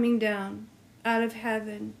 coming down out of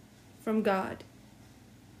heaven from God,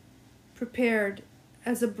 prepared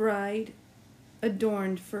as a bride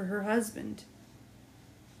adorned for her husband.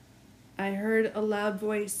 I heard a loud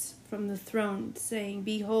voice from the throne saying,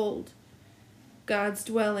 "Behold, God's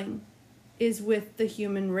dwelling is with the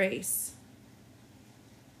human race.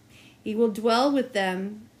 He will dwell with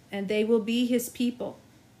them, and they will be his people.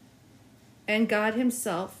 And God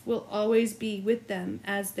himself will always be with them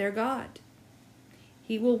as their God.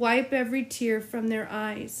 He will wipe every tear from their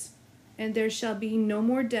eyes, and there shall be no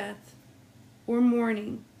more death, or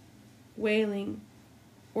mourning, wailing,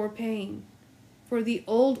 or pain, for the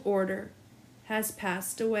old order has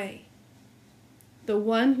passed away." The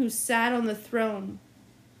one who sat on the throne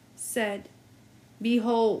said,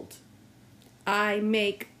 "Behold, I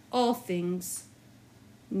make all things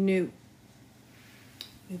new."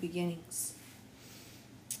 New beginnings.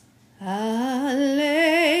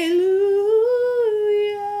 Alleluia.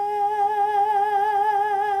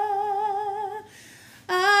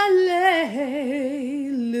 Alleluia.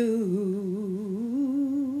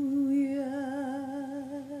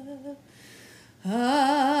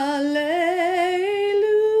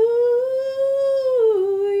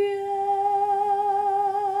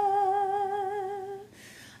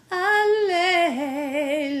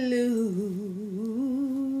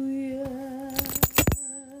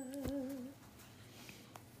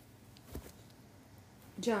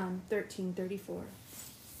 John 13:34.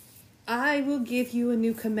 I will give you a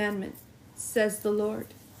new commandment, says the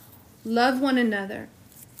Lord. Love one another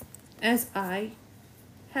as I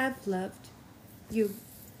have loved you.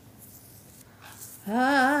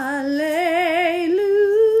 Alleluia.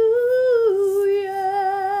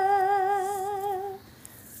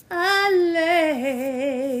 Alleluia.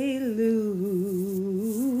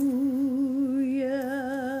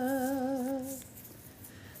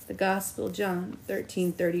 Gospel, John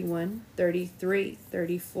 13:31, 33,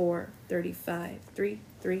 34, 35, 3,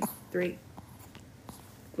 3, 3.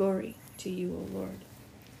 Glory to you, O Lord.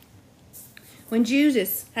 When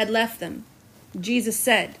Judas had left them, Jesus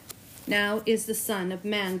said, "Now is the Son of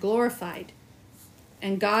Man glorified,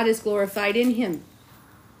 and God is glorified in him.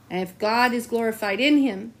 And if God is glorified in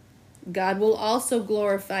him, God will also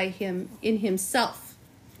glorify him in himself,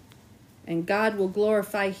 and God will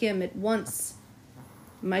glorify him at once.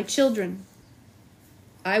 My children,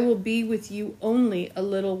 I will be with you only a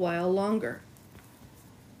little while longer.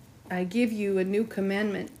 I give you a new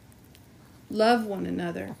commandment. Love one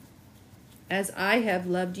another. As I have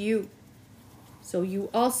loved you, so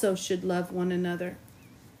you also should love one another.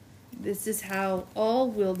 This is how all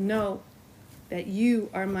will know that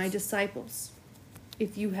you are my disciples,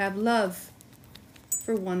 if you have love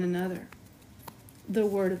for one another." The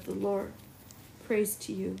word of the Lord. Praise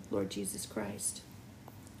to you, Lord Jesus Christ.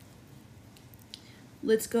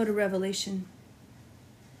 Let's go to Revelation.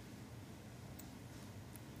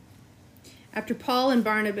 After Paul and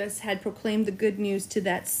Barnabas had proclaimed the good news to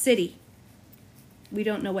that city, we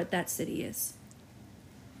don't know what that city is.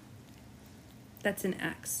 That's in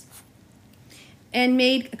Acts. And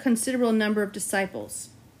made a considerable number of disciples,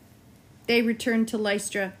 they returned to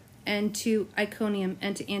Lystra and to Iconium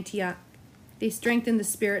and to Antioch. They strengthened the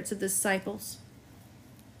spirits of the disciples.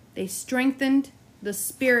 They strengthened the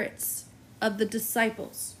spirits of the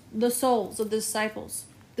disciples, the souls of the disciples,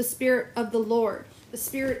 the Spirit of the Lord, the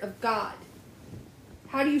Spirit of God.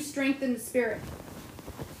 How do you strengthen the Spirit?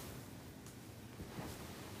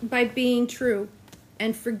 By being true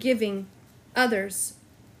and forgiving others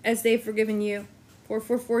as they've forgiven you.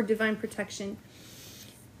 444, divine protection.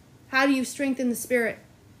 How do you strengthen the Spirit?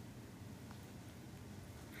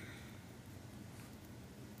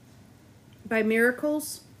 By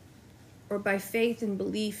miracles or by faith and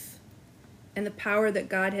belief and the power that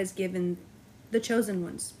God has given the chosen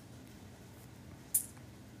ones.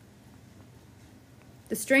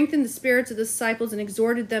 They strengthened the spirits of the disciples and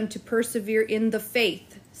exhorted them to persevere in the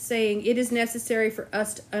faith, saying, "It is necessary for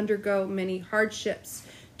us to undergo many hardships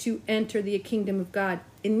to enter the kingdom of God."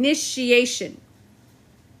 Initiation.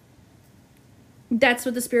 That's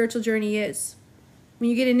what the spiritual journey is. When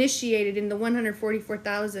you get initiated in the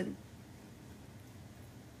 144,000,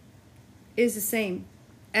 is the same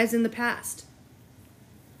as in the past,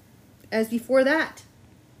 as before that.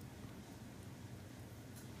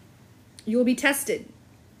 You'll be tested.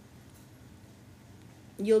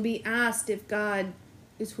 You'll be asked if God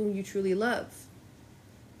is whom you truly love.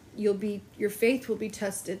 Your faith will be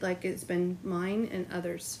tested like it's been mine and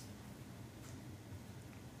others.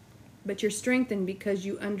 But you're strengthened because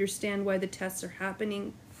you understand why the tests are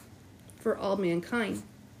happening for all mankind.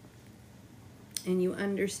 And you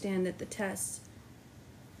understand that the tests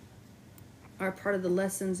are part of the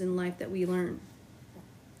lessons in life that we learn.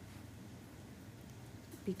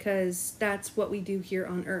 Because that's what we do here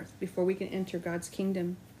on earth. Before we can enter God's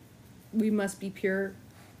kingdom, we must be pure.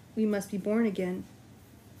 We must be born again.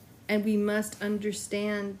 And we must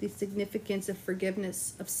understand the significance of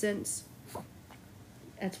forgiveness of sins.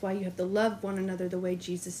 That's why you have to love one another the way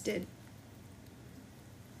Jesus did.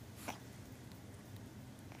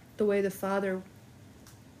 The way the Father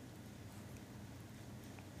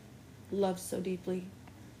loved so deeply,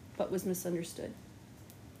 but was misunderstood.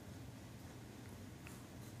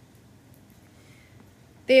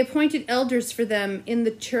 They appointed elders for them in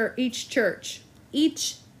the church,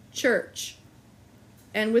 each church,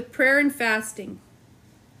 and with prayer and fasting.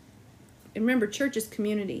 And remember, church is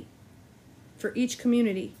community. For each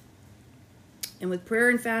community, and with prayer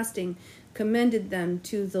and fasting, commended them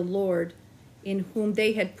to the Lord, in whom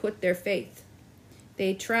they had put their faith.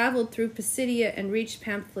 They traveled through Pisidia and reached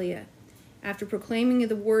Pamphylia. After proclaiming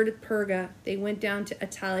the word at Perga, they went down to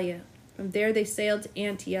Attalia. From there they sailed to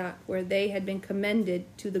Antioch, where they had been commended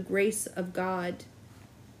to the grace of God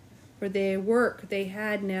for their work they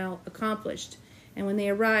had now accomplished. And when they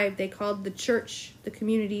arrived, they called the church, the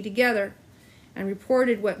community, together and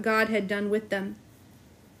reported what God had done with them,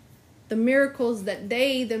 the miracles that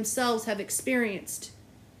they themselves have experienced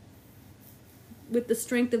with the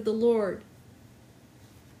strength of the Lord,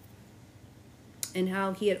 and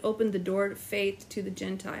how he had opened the door to faith to the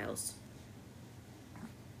Gentiles.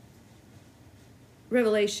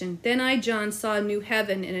 Revelation. Then I, John, saw a new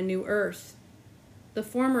heaven and a new earth. The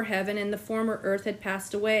former heaven and the former earth had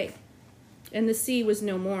passed away, and the sea was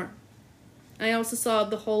no more. I also saw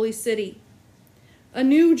the holy city, a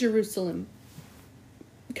new Jerusalem,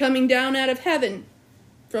 coming down out of heaven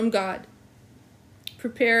from God,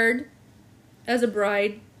 prepared as a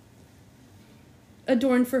bride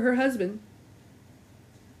adorned for her husband.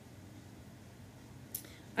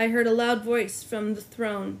 I heard a loud voice from the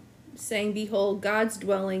throne saying, "Behold, God's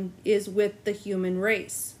dwelling is with the human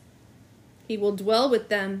race. He will dwell with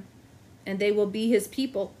them, and they will be his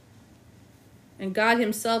people. And God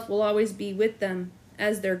himself will always be with them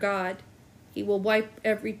as their God. He will wipe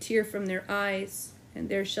every tear from their eyes, and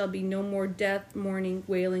there shall be no more death, mourning,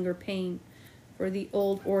 wailing, or pain, for the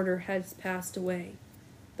old order has passed away."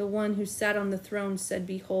 The one who sat on the throne said,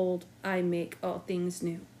 "Behold, I make all things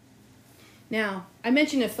new." Now, I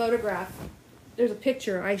mentioned a photograph. There's a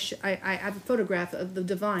picture. I have a photograph of the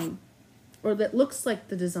divine, or that looks like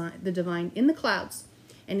the divine in the clouds,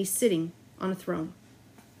 and he's sitting on a throne.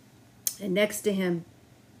 And next to him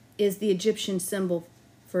is the Egyptian symbol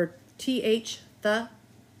for so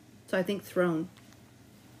I think throne.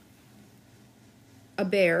 A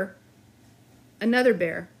bear, another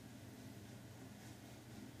bear,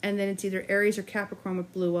 and then it's either Aries or Capricorn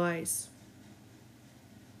with blue eyes.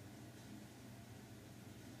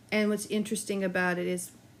 And what's interesting about it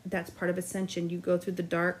is that's part of ascension. You go through the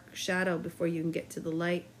dark shadow before you can get to the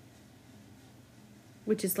light,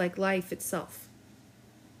 which is like life itself.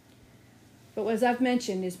 But as I've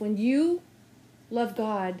mentioned, is when you love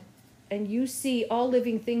God and you see all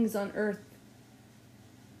living things on earth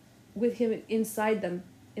with him inside them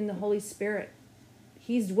in the Holy Spirit,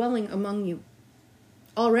 he's dwelling among you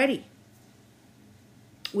already.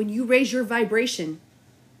 When you raise your vibration,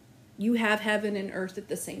 you have heaven and earth at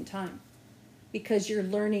the same time, because you're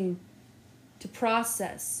learning to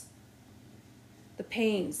process the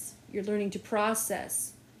pains. You're learning to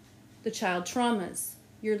process the child traumas.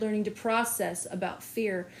 You're learning to process about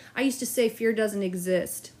fear. I used to say fear doesn't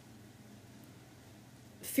exist.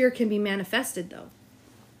 Fear can be manifested, though.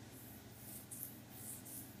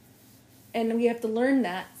 And we have to learn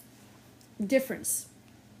that difference.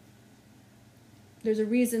 There's a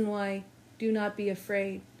reason why do not be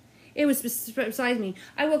afraid. It was beside me.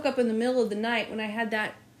 I woke up in the middle of the night when I had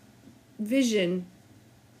that vision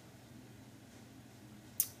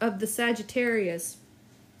of the Sagittarius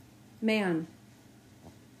man.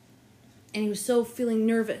 And he was so feeling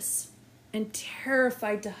nervous and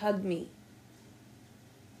terrified to hug me.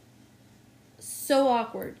 So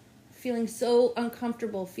awkward. Feeling so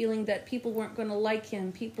uncomfortable. Feeling that people weren't going to like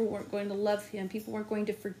him. People weren't going to love him. People weren't going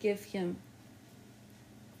to forgive him.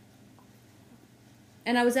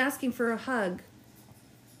 And I was asking for a hug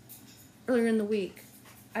earlier in the week.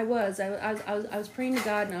 I was praying to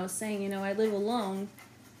God, and I was saying, I live alone.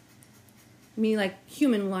 Me, like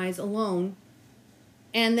human-wise, alone.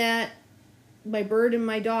 And that my bird and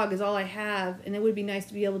my dog is all I have. And it would be nice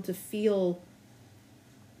to be able to feel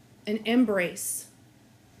an embrace.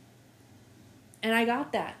 And I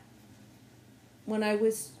got that. When I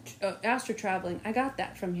was astro traveling, I got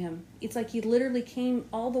that from him. It's like he literally came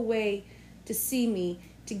all the way to see me,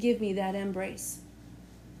 to give me that embrace.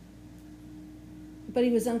 But he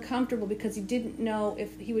was uncomfortable because he didn't know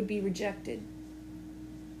if he would be rejected.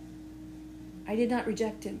 I did not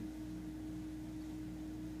reject him.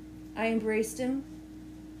 I embraced him.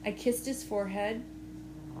 I kissed his forehead.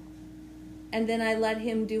 And then I let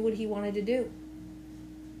him do what he wanted to do.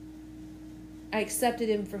 I accepted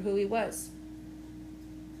him for who he was.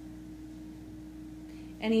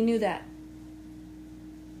 And he knew that.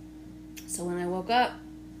 So when I woke up,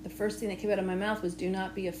 the first thing that came out of my mouth was, "Do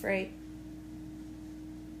not be afraid."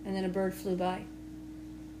 And then a bird flew by.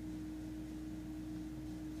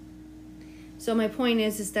 So my point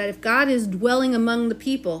is that if God is dwelling among the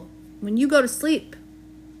people, when you go to sleep,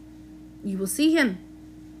 you will see him.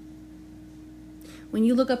 When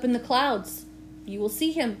you look up in the clouds, you will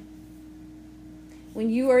see him. When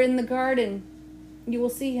you are in the garden, you will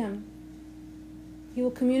see him. He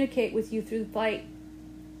will communicate with you through the light.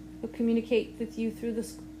 He'll communicate with you through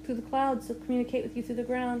the clouds. He'll communicate with you through the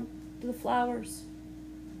ground, through the flowers.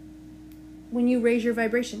 When you raise your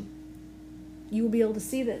vibration, you will be able to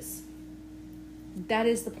see this. That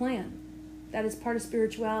is the plan. That is part of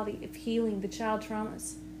spirituality, of healing the child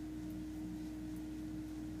traumas.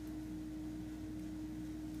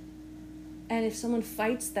 And if someone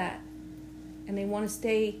fights that, and they want to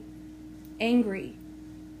stay angry,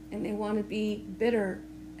 and they want to be bitter,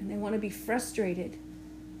 and they want to be frustrated,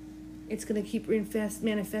 it's going to keep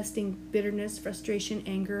manifesting bitterness, frustration,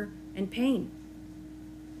 anger, and pain.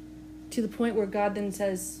 To the point where God then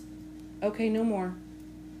says, "Okay, no more."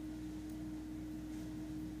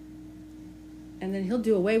 And then he'll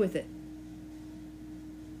do away with it.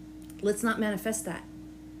 Let's not manifest that.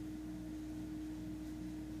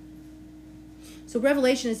 So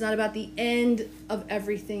Revelation is not about the end of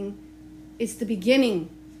everything. It's the beginning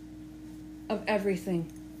of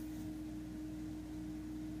everything.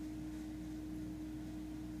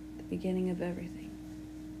 The beginning of everything.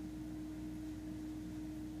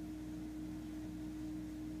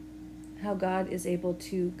 how God is able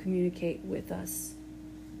to communicate with us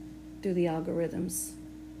through the algorithms,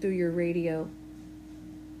 through your radio,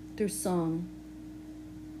 through song.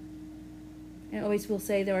 And always we'll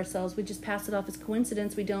say to ourselves, we just pass it off as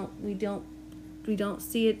coincidence. We don't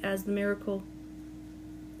see it as the miracle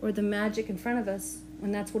or the magic in front of us,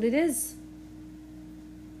 when that's what it is.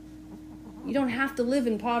 You don't have to live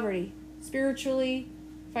in poverty, spiritually,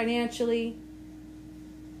 financially,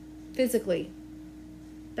 physically.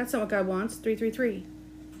 That's not what God wants. 333.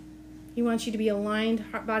 He wants you to be aligned,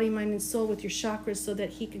 heart, body, mind, and soul with your chakras so that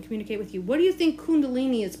he can communicate with you. What do you think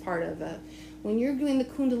Kundalini is part of? When you're doing the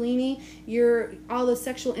Kundalini, all the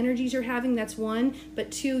sexual energies you're having, that's one.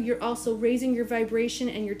 But two, you're also raising your vibration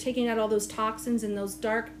and you're taking out all those toxins and those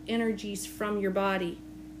dark energies from your body.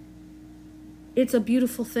 It's a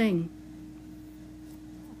beautiful thing.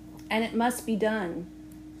 And it must be done.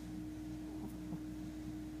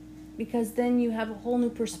 Because then you have a whole new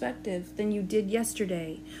perspective than you did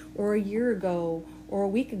yesterday, or a year ago, or a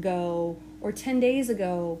week ago, or 10 days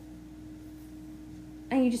ago.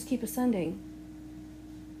 And you just keep ascending.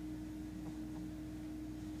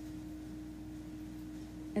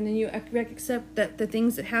 And then you accept that the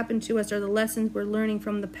things that happen to us are the lessons we're learning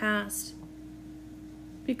from the past.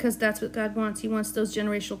 Because that's what God wants. He wants those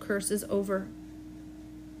generational curses over.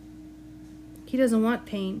 He doesn't want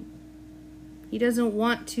pain. He doesn't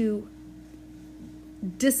want to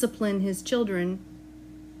discipline his children.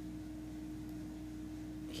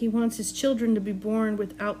 He wants his children to be born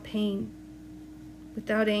without pain,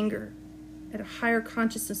 without anger, at a higher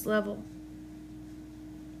consciousness level,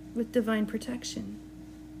 with divine protection.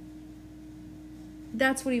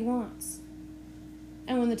 That's what he wants.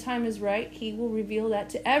 And when the time is right, he will reveal that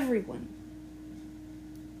to everyone.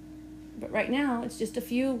 But right now, it's just a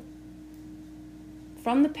few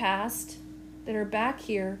from the past that are back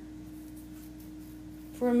here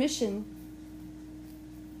for a mission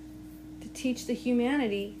to teach the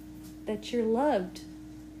humanity that you're loved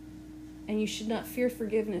and you should not fear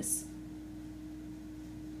forgiveness,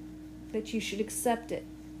 that you should accept it.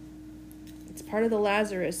 It's part of the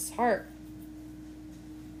Lazarus heart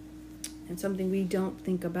and something we don't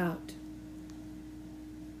think about.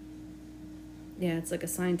 Yeah, it's like a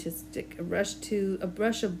scientific, a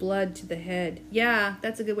brush of blood to the head. Yeah,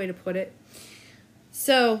 that's a good way to put it.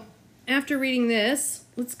 So, after reading this,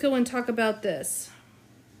 let's go and talk about this.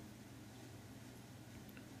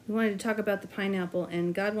 We wanted to talk about the pineapple,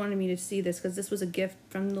 and God wanted me to see this because this was a gift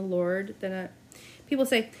from the Lord. People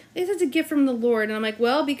say, this is a gift from the Lord. And I'm like,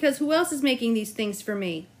 well, because who else is making these things for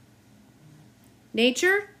me?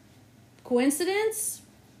 Nature? Coincidence?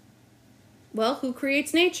 Well, who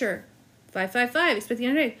creates nature? 555, expect the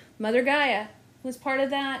other day. Mother Gaia was part of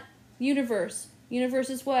that universe. Universe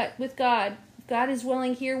is what? With God. God is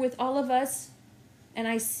dwelling here with all of us. And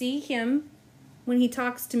I see him when he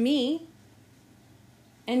talks to me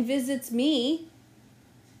and visits me.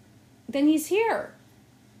 Then he's here.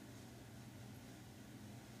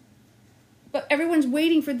 But everyone's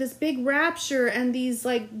waiting for this big rapture and these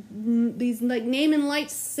name and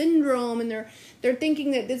light syndrome, and they're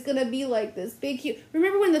thinking that it's gonna be like this big huge.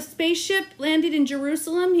 Remember when the spaceship landed in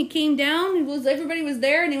Jerusalem? He came down, everybody was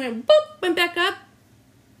there, and he went boop, went back up.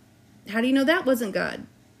 How do you know that wasn't God?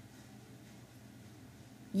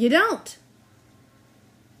 You don't.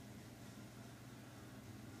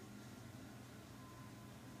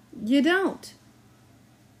 You don't.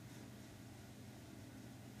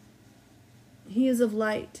 He is of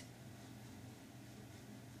light.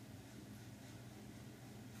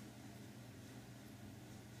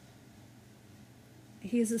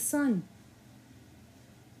 He is the sun.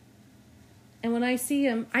 And when I see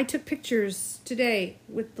him, I took pictures today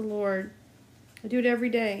with the Lord. I do it every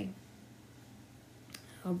day.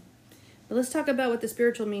 But let's talk about what the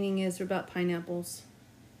spiritual meaning is about pineapples.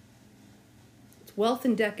 It's wealth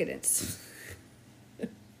and decadence.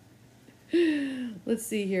 Let's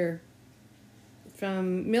see here.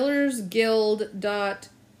 From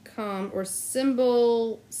millersguild.com or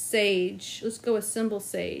Symbol Sage. Let's go with Symbol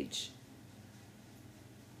Sage.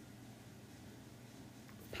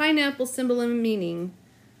 Pineapple symbol and meaning.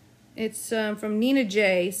 It's from Nina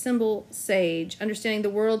J. Symbol Sage. Understanding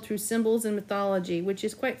the world through symbols and mythology, which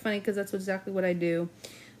is quite funny because that's exactly what I do.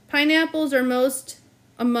 Pineapples are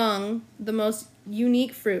among the most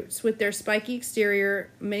unique fruits, with their spiky exterior,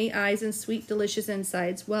 many eyes, and sweet, delicious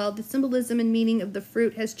insides. While the symbolism and meaning of the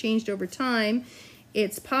fruit has changed over time,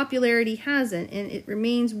 its popularity hasn't, and it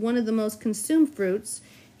remains one of the most consumed fruits.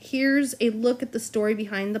 Here's a look at the story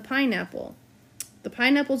behind the pineapple. The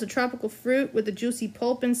pineapple is a tropical fruit with a juicy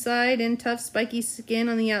pulp inside and tough, spiky skin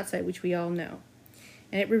on the outside, which we all know.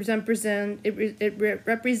 and it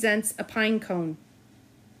represents a pine cone.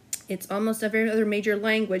 It's almost every other major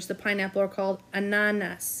language. The pineapple are called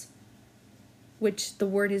ananas, which the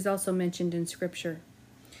word is also mentioned in Scripture.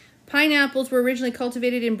 Pineapples were originally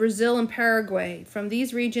cultivated in Brazil and Paraguay. From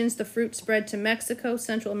these regions, the fruit spread to Mexico,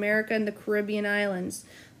 Central America, and the Caribbean islands.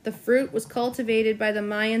 The fruit was cultivated by the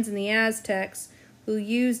Mayans and the Aztecs, who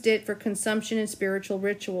used it for consumption and spiritual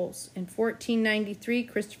rituals. In 1493,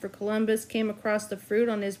 Christopher Columbus came across the fruit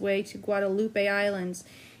on his way to Guadalupe Islands.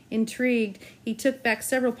 Intrigued, he took back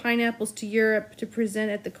several pineapples to Europe to present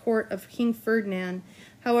at the court of King Ferdinand.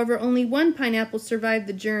 However, only one pineapple survived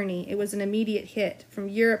the journey. It was an immediate hit. From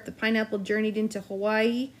Europe, the pineapple journeyed into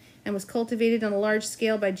Hawaii and was cultivated on a large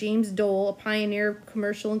scale by James Dole, a pioneer of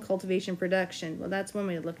commercial and cultivation production. Well, that's one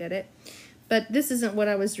way to look at it. But this isn't what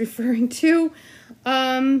I was referring to.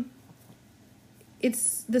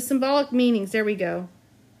 It's the symbolic meanings. There we go.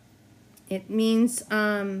 It means,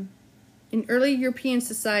 in early European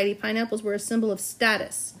society, pineapples were a symbol of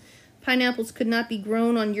status. Pineapples could not be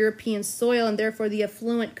grown on European soil, and therefore the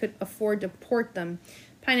affluent could afford to port them.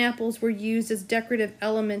 Pineapples were used as decorative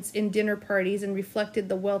elements in dinner parties and reflected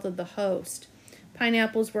the wealth of the host.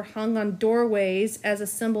 Pineapples were hung on doorways as a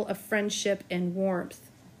symbol of friendship and warmth.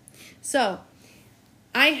 So,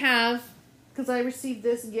 I have, because I received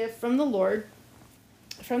this gift from the Lord,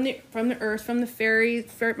 from the earth, from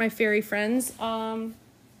the my fairy friends.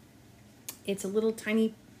 It's a little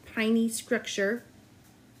tiny structure.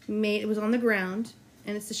 It was on the ground,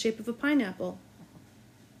 and it's the shape of a pineapple.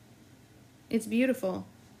 It's beautiful,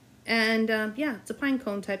 and yeah, it's a pine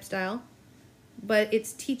cone type style, but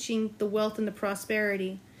it's teaching the wealth and the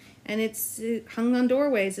prosperity, and it's hung on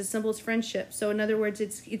doorways as symbols of friendship. So in other words,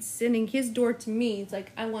 it's sending his door to me. It's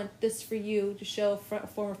like, I want this for you to show a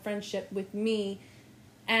form of friendship with me,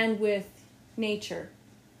 and with nature,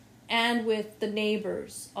 and with the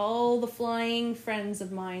neighbors, all the flying friends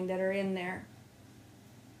of mine that are in there.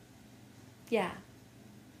 Yeah,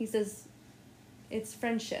 he says it's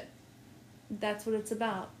friendship. That's what it's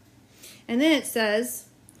about. And then it says,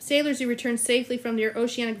 sailors who return safely from their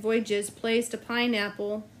oceanic voyages placed a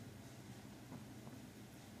pineapple.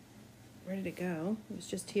 Where did it go? It was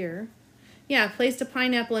just here. Yeah, placed a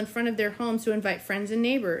pineapple in front of their homes to invite friends and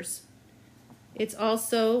neighbors. It's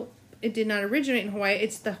also, it did not originate in Hawaii.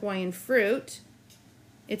 It's the Hawaiian fruit.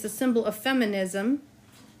 It's a symbol of feminism,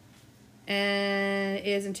 and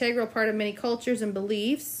is an integral part of many cultures and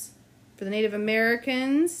beliefs. For the Native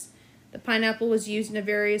Americans, the pineapple was used in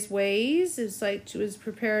various ways. It was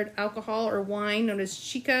prepared alcohol or wine known as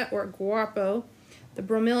chica or guapo. The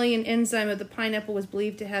bromelain enzyme of the pineapple was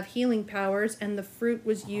believed to have healing powers, and the fruit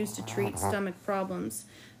was used to treat stomach problems.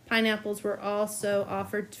 Pineapples were also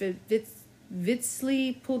offered to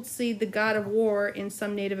Huitzilopochtli, the god of war, in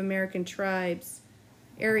some Native American tribes.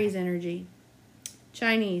 Aries energy.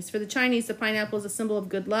 Chinese. For the Chinese, the pineapple is a symbol of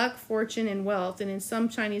good luck, fortune, and wealth. And in some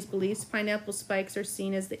Chinese beliefs, pineapple spikes are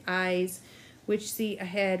seen as the eyes which see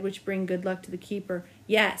ahead, which bring good luck to the keeper.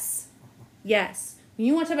 Yes. Yes. When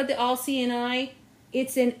you want to talk about the all-seeing eye,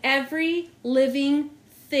 it's in every living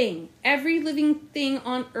thing. Every living thing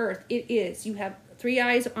on earth, it is. You have 3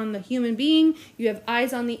 eyes on the human being. You have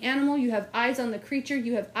eyes on the animal. You have eyes on the creature.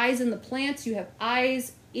 You have eyes in the plants. You have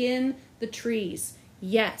eyes in the trees.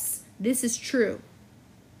 Yes, this is true.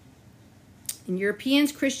 In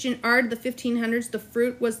Europeans' Christian art of the 1500s, the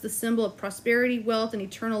fruit was the symbol of prosperity, wealth, and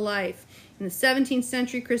eternal life. In the 17th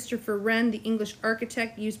century, Christopher Wren, the English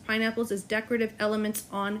architect, used pineapples as decorative elements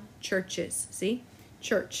on churches. See?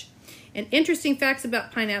 Church. And interesting facts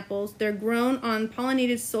about pineapples, they're grown on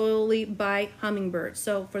pollinated solely by hummingbirds.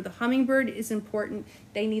 So for the hummingbird, it's important.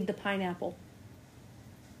 They need the pineapple.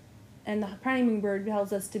 And the hummingbird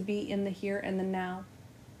tells us to be in the here and the now.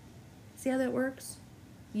 See how that works?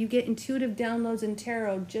 You get intuitive downloads in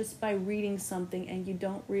tarot just by reading something, and you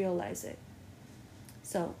don't realize it.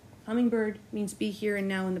 So, hummingbird means be here and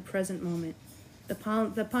now in the present moment. The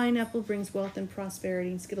pineapple brings wealth and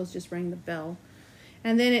prosperity, and Skittles just rang the bell.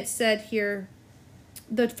 And then it said here,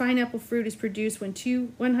 the pineapple fruit is produced when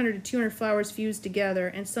 100 to 200 flowers fuse together,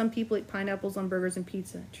 and some people eat pineapples on burgers and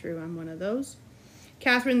pizza. True, I'm one of those.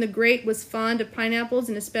 Catherine the Great was fond of pineapples,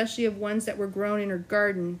 and especially of ones that were grown in her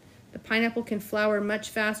garden. The pineapple can flower much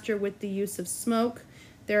faster with the use of smoke.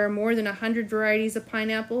 There are more than 100 varieties of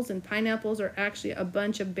pineapples, and pineapples are actually a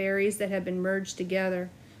bunch of berries that have been merged together.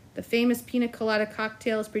 The famous pina colada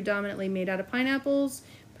cocktail is predominantly made out of pineapples.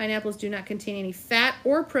 Pineapples do not contain any fat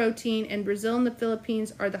or protein, and Brazil and the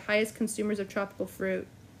Philippines are the highest consumers of tropical fruit.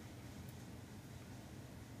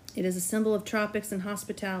 It is a symbol of tropics and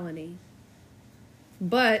hospitality.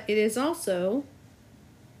 But it is also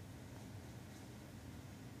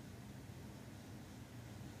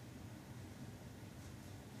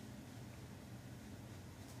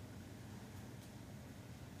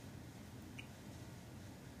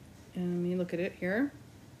And let me look at it here.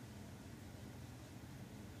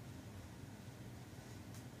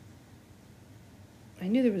 I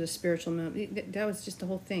knew there was a spiritual moment. That was just the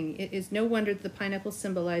whole thing. It is no wonder that the pineapple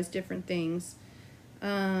symbolized different things.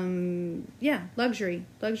 Yeah, luxury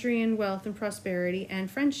and wealth and prosperity and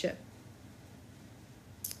friendship.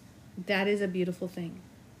 That is a beautiful thing.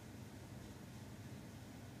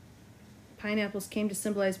 Pineapples came to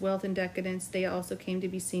symbolize wealth and decadence. They also came to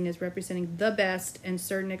be seen as representing the best, and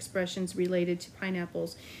certain expressions related to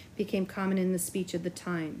pineapples became common in the speech of the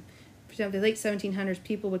time. For example, the late 1700s,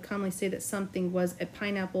 people would commonly say that something was a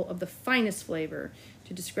pineapple of the finest flavor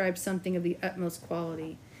to describe something of the utmost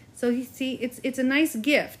quality. So you see, it's a nice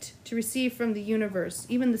gift to receive from the universe,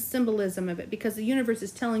 even the symbolism of it, because the universe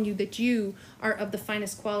is telling you that you are of the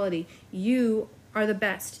finest quality. You are the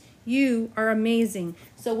best. You are amazing.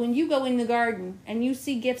 So when you go in the garden and you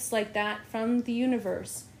see gifts like that from the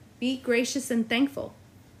universe, be gracious and thankful,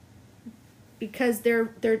 because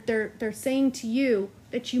they're saying to you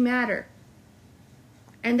that you matter.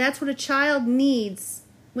 And that's what a child needs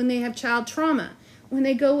when they have child trauma. When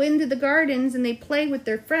they go into the gardens and they play with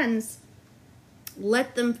their friends,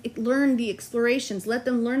 let them learn the explorations, let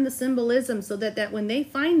them learn the symbolism, so that when they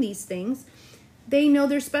find these things, they know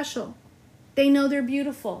they're special. They know they're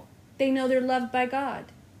beautiful. They know they're loved by God.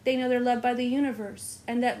 They know they're loved by the universe.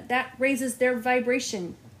 And that raises their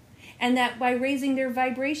vibration. And that by raising their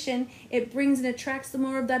vibration, it brings and attracts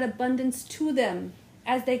more of that abundance to them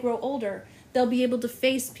as they grow older. They'll be able to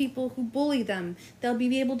face people who bully them. They'll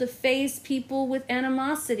be able to face people with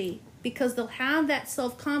animosity, because they'll have that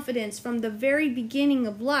self-confidence from the very beginning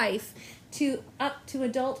of life to up to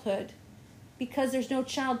adulthood, because there's no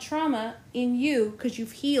child trauma in you, because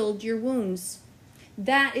you've healed your wounds.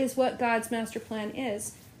 That is what God's master plan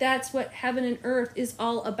is. That's what heaven and earth is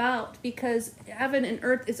all about, because heaven and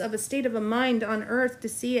earth is of a state of a mind on earth to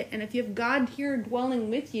see it. And if you have God here dwelling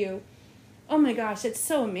with you, oh my gosh, it's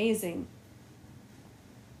so amazing.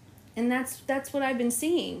 And that's what I've been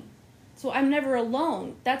seeing. So I'm never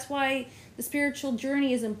alone. That's why the spiritual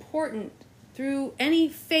journey is important through any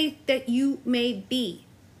faith that you may be.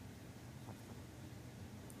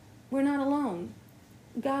 We're not alone.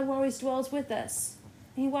 God always dwells with us.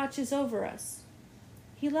 He watches over us.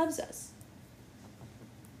 He loves us.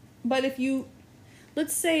 But if you,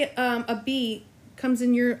 let's say a bee comes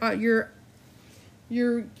in your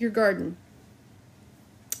garden,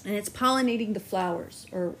 and it's pollinating the flowers,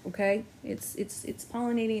 or okay, it's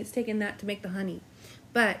pollinating. It's taking that to make the honey,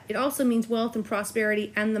 but it also means wealth and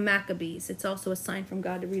prosperity and the Maccabees. It's also a sign from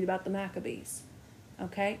God to read about the Maccabees.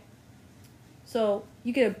 Okay, so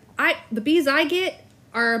you get the bees I get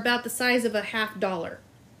are about the size of a $50,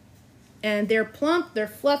 and they're plump, they're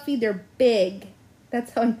fluffy, they're big.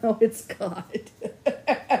 That's how I know it's God.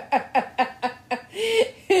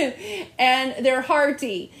 And they're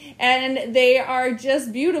hearty, and they are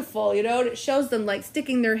just beautiful. You know, it shows them like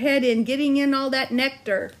sticking their head in, getting in all that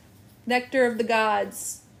nectar of the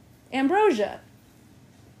gods, ambrosia.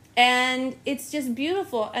 And it's just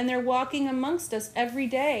beautiful, and they're walking amongst us every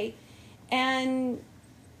day, and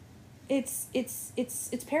it's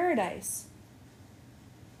paradise.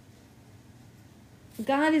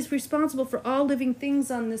 God is responsible for all living things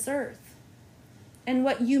on this earth and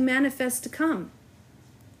what you manifest to come.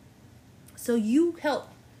 So you help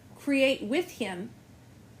create with him,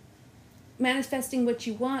 manifesting what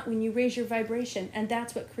you want when you raise your vibration. And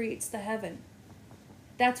that's what creates the heaven.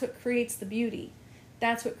 That's what creates the beauty.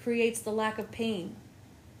 That's what creates the lack of pain.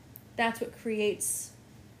 That's what creates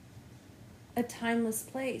a timeless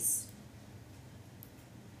place.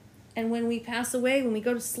 And when we pass away, when we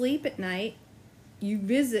go to sleep at night, you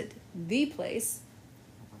visit the place.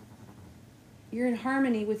 You're in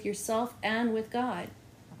harmony with yourself and with God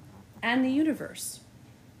and the universe.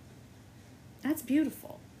 That's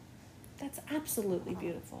beautiful. That's absolutely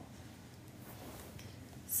beautiful.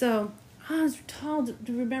 So I was told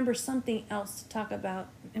to remember something else to talk about.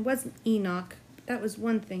 It wasn't Enoch. That was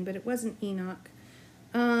one thing, but it wasn't Enoch.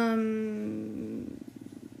 I'm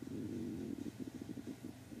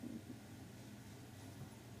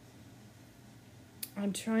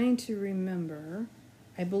trying to remember.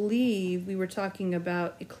 I believe we were talking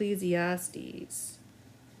about Ecclesiastes.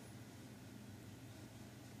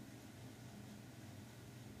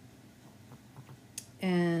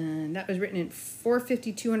 And that was written in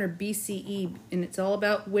 450, 200 BCE, and it's all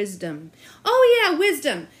about wisdom. Oh, yeah,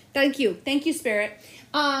 wisdom. Thank you. Thank you, Spirit.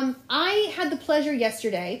 I had the pleasure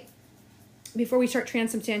yesterday, before we start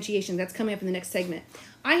transubstantiation, that's coming up in the next segment.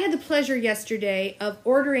 I had the pleasure yesterday of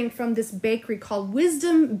ordering from this bakery called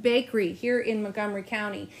Wisdom Bakery here in Montgomery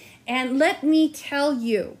County. And let me tell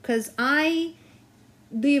you, because I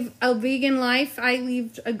live a vegan life. I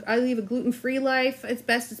live a gluten-free life as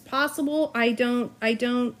best as possible. I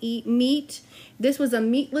don't eat meat. This was a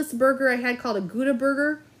meatless burger I had called a Gouda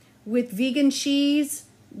burger with vegan cheese,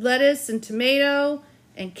 lettuce and tomato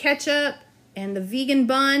and ketchup and the vegan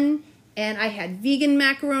bun, and I had vegan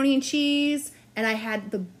macaroni and cheese, and I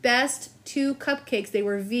had the best 2 cupcakes. They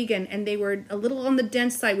were vegan, and they were a little on the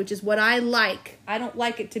dense side, which is what I like. I don't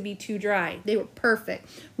like it to be too dry. They were perfect.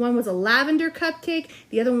 One was a lavender cupcake.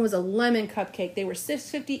 The other one was a lemon cupcake. They were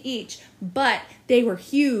 $6.50 each, but they were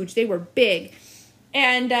huge. They were big,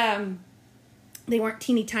 and they weren't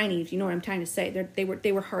teeny tiny, if you know what I'm trying to say.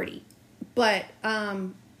 They were hearty, but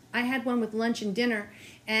I had one with lunch and dinner.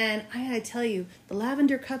 And I gotta tell you, the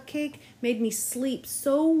lavender cupcake made me sleep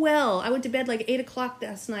so well. I went to bed like 8 o'clock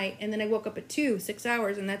last night, and then I woke up at 2, 6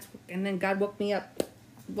 hours, and then God woke me up.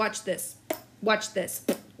 Watch this, watch this,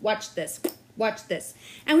 watch this, watch this.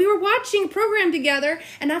 And we were watching a program together,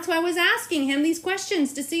 and that's why I was asking him these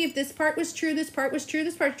questions to see if this part was true, this part was true,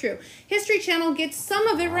 this part was true. History Channel gets some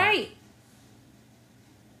of it right.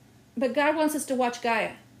 But God wants us to watch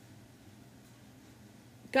Gaia.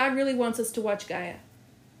 God really wants us to watch Gaia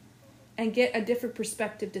and get a different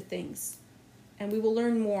perspective to things. And we will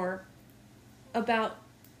learn more about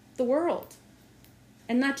the world.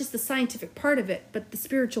 And not just the scientific part of it, but the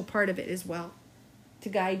spiritual part of it as well, to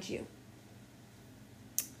guide you.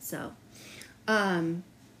 So,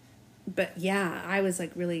 but yeah, I was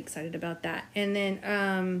like really excited about that. And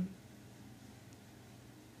then,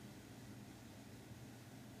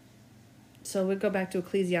 so we'll go back to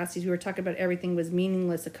Ecclesiastes. We were talking about everything was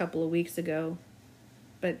meaningless a couple of weeks ago,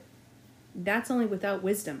 but that's only without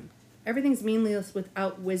wisdom. Everything's meaningless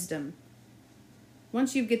without wisdom.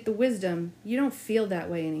 Once you get the wisdom, you don't feel that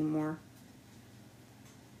way anymore.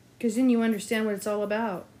 Because then you understand what it's all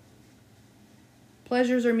about.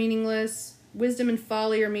 Pleasures are meaningless. Wisdom and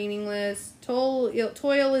folly are meaningless. Toil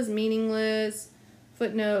is meaningless.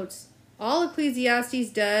 Footnotes. All Ecclesiastes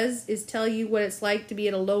does is tell you what it's like to be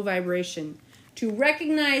at a low vibration. To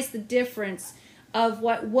recognize the difference of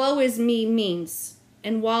what woe is me means.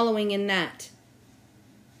 And wallowing in that.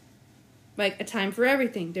 Like a time for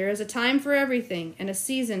everything. There is a time for everything and a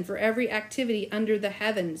season for every activity under the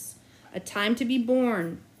heavens. A time to be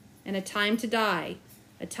born and a time to die.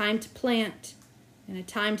 A time to plant and a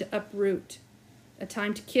time to uproot. A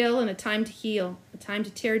time to kill and a time to heal. A time to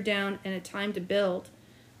tear down and a time to build.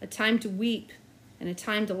 A time to weep and a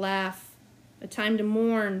time to laugh. A time to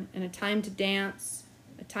mourn and a time to dance.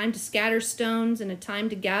 A time to scatter stones and a time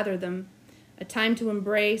to gather them. A time to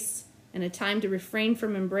embrace and a time to refrain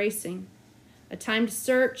from embracing. A time to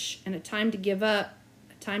search and a time to give up.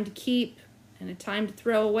 A time to keep and a time to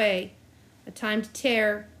throw away. A time to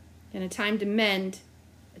tear and a time to mend.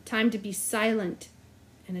 A time to be silent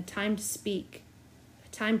and a time to speak. A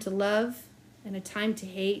time to love and a time to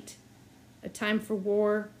hate. A time for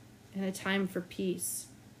war and a time for peace.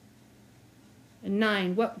 And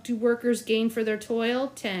 9, what do workers gain for their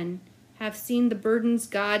toil? 10, have seen the burdens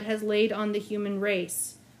God has laid on the human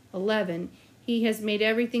race. 11, he has made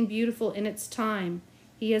everything beautiful in its time.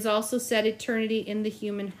 He has also set eternity in the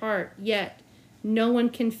human heart. Yet, no one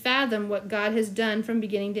can fathom what God has done from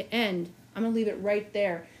beginning to end. I'm going to leave it right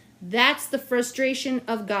there. That's the frustration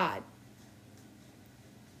of God.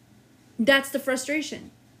 That's the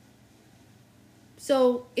frustration.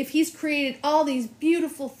 So if he's created all these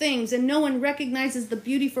beautiful things and no one recognizes the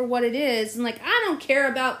beauty for what it is, and like, I don't care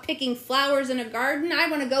about picking flowers in a garden. I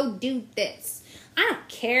want to go do this. I don't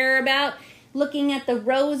care about looking at the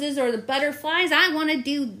roses or the butterflies. I want to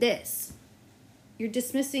do this. You're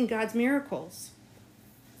dismissing God's miracles.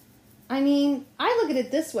 I mean, I look at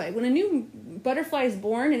it this way. When a new butterfly is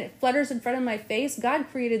born and it flutters in front of my face, God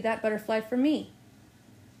created that butterfly for me.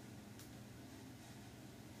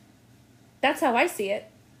 That's how I see it.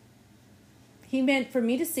 He meant for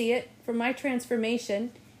me to see it, for my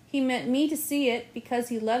transformation. He meant me to see it because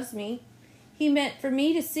he loves me. He meant for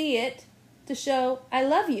me to see it to show I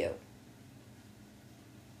love you.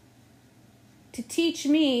 To teach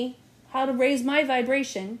me how to raise my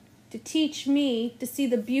vibration. To teach me to see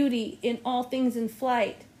the beauty in all things in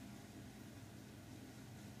flight.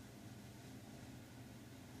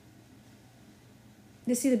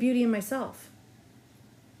 To see the beauty in myself.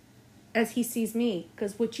 As he sees me,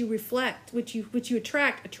 because what you reflect, what you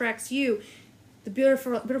attract, attracts you. The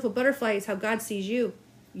beautiful butterfly is how God sees you.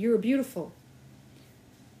 You're beautiful.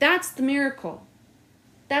 That's the miracle.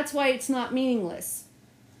 That's why it's not meaningless.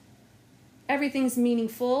 Everything's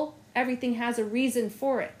meaningful. Everything has a reason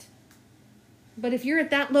for it. But if you're at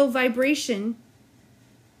that low vibration,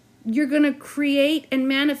 you're going to create and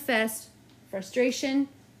manifest frustration,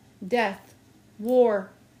 death, war,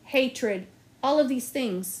 hatred, all of these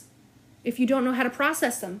things, if you don't know how to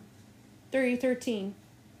process them. 30:13.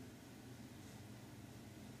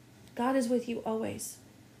 God is with you always.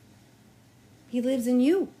 He lives in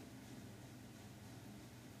you.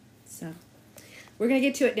 So, we're going to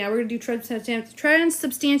get to it now. We're going to do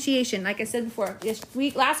transubstantiation. Like I said before,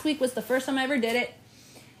 last week was the first time I ever did it.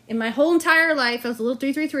 In my whole entire life, I was a little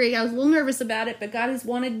 333. I was a little nervous about it, but God has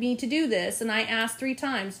wanted me to do this. And I asked 3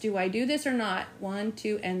 times, do I do this or not? 1,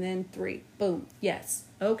 2, and then 3. Boom. Yes.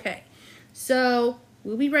 Okay. So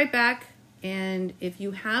we'll be right back. And if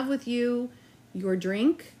you have with you your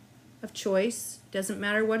drink of choice, doesn't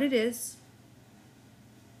matter what it is.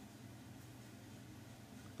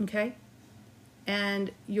 Okay.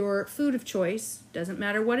 And your food of choice, doesn't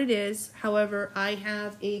matter what it is. However, I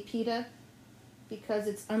have a pita because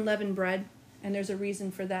it's unleavened bread, and there's a reason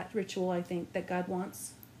for that ritual, I think, that God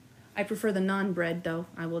wants. I prefer the non-bread, though.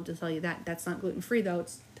 I will just tell you that. That's not gluten-free, though.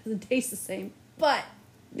 It doesn't taste the same. But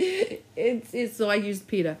it's so I use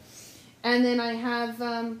pita. And then I have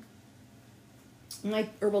my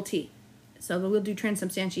herbal tea. So we'll do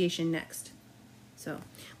transubstantiation next. So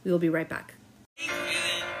we will be right back.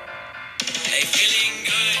 Hey, feeling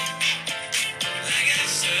good, like I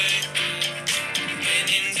should. When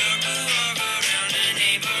in the walk around the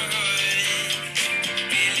neighborhood.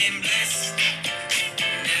 Feeling blessed,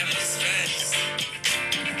 never stressed.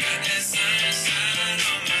 Got that sunshine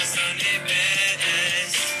on my Sunday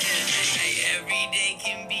best. Hey, every day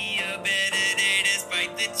can be a better day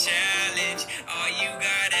despite the challenge. All you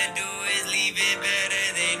gotta do is leave it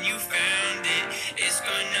better than you found it. It's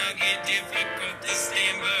gonna get difficult to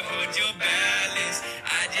stand, but hold your balance.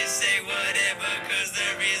 I just say whatever, cause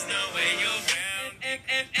there is no way you're bound.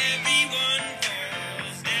 Everyone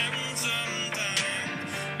falls down sometime,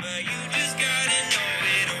 but you just gotta know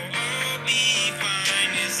it'll all be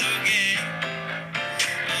fine. It's okay.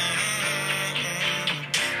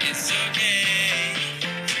 It's okay.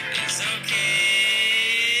 It's okay.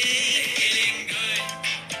 Feeling good,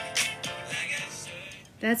 like I should.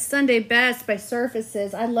 That's Sunday Best by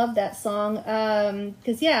Surfaces. I love that song.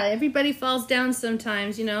 Because, yeah, everybody falls down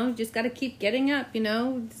sometimes, you know. Just got to keep getting up, you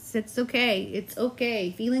know. It's okay. It's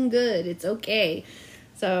okay. Feeling good. It's okay.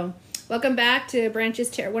 So, welcome back to Branches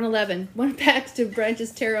Tarot 111. Welcome back to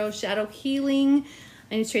Branches Tarot Shadow Healing. My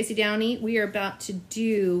name is Tracy Downey. We are about to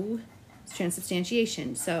do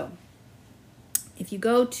transubstantiation. So, if you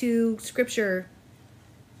go to Scripture,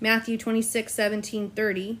 Matthew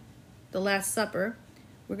 26:17-30, the Last Supper,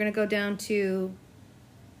 we're going to go down to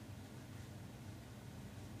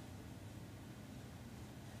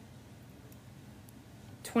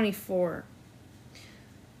 (24).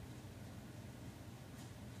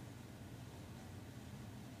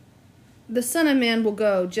 The Son of Man will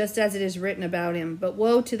go just as it is written about him, but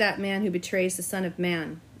woe to that man who betrays the Son of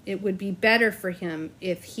Man. It would be better for him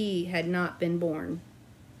if he had not been born.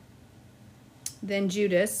 Then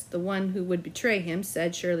Judas, the one who would betray him,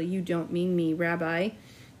 said, "Surely you don't mean me, Rabbi."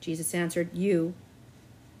 Jesus answered, "You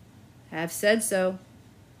have said so."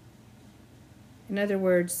 In other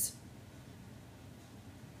words,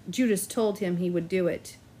 Judas told him he would do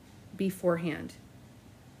it beforehand.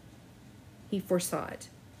 He foresaw it.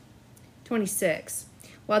 26.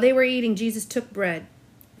 While they were eating, Jesus took bread,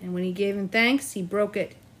 and when he gave him thanks, he broke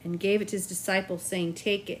it and gave it to his disciples, saying,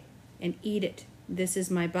 "Take it and eat it. This is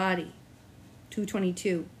my body."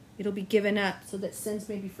 2:22. It'll be given up so that sins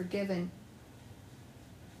may be forgiven.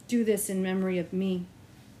 Do this in memory of me.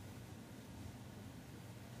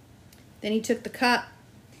 Then he took the cup,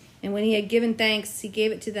 and when he had given thanks, he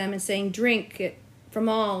gave it to them, and saying, "Drink it from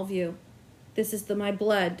all of you. This is my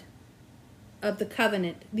blood of the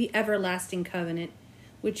covenant, the everlasting covenant,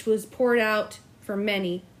 which was poured out for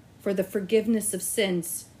many for the forgiveness of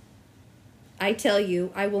sins. I tell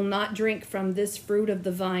you, I will not drink from this fruit of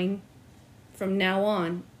the vine from now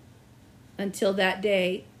on until that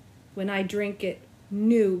day when I drink it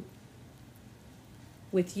new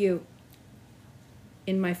with you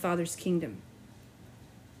in my Father's kingdom."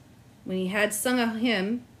 When he had sung a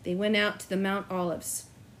hymn, they went out to the Mount Olives.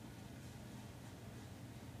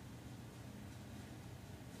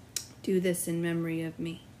 Do this in memory of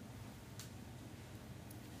me.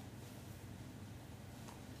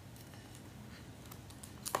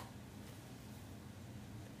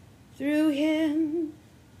 Through him,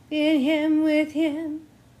 in him, with him,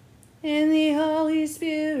 in the Holy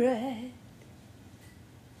Spirit,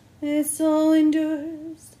 this soul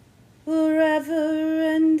endures forever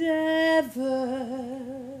and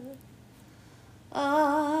ever.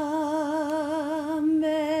 Amen.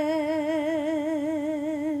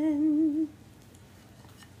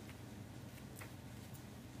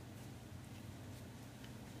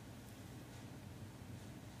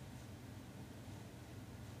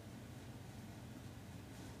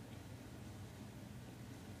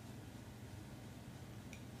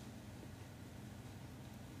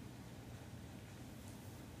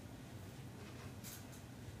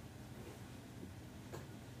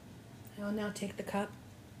 I will now take the cup.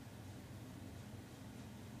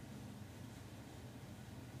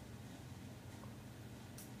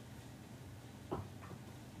 I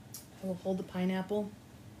will hold the pineapple.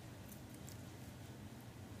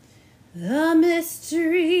 The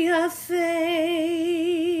mystery of faith.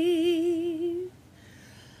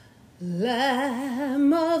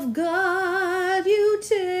 Lamb of God, you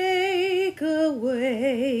take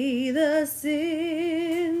away the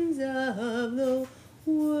sins of the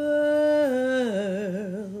world.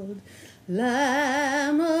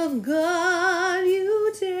 Lamb of God,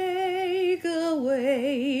 you take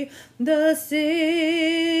away the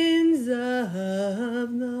sins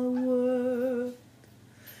of the world.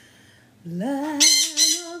 Lamb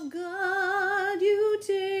of God, you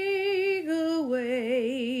take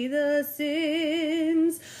away the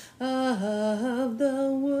sins of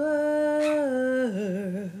the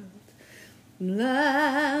world.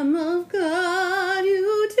 Lamb of God,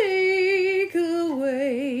 you take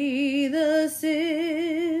away the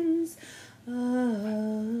sins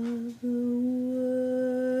of the world.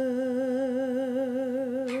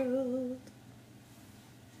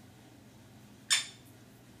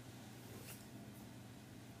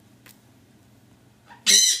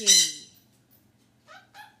 Okay.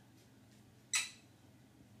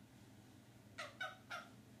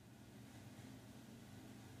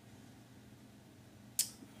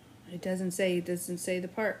 It doesn't say the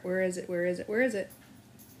part. Where is it? Let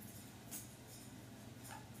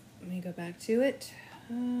me go back to it.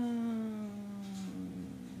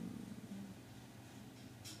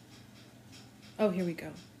 Oh, here we go.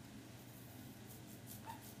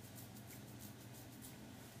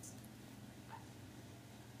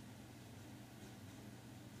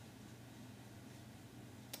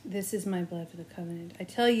 This is my blood for the covenant. I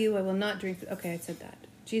tell you, I will not drink. Okay, I said that.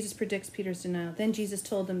 Jesus predicts Peter's denial. Then Jesus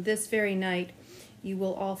told them, this very night you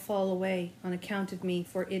will all fall away on account of me,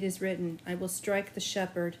 for it is written, I will strike the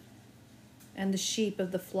shepherd, and the sheep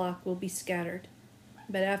of the flock will be scattered.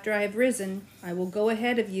 But after I have risen, I will go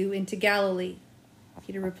ahead of you into Galilee.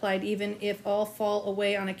 Peter replied, even if all fall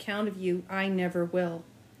away on account of you, I never will.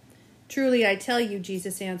 Truly, I tell you,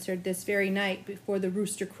 Jesus answered, this very night before the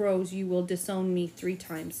rooster crows, you will disown me 3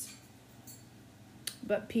 times.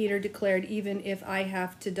 But Peter declared, even if I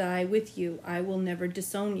have to die with you, I will never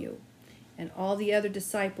disown you. And all the other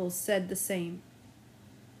disciples said the same.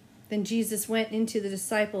 Then Jesus went into the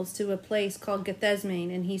disciples to a place called Gethsemane,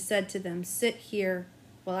 and he said to them, sit here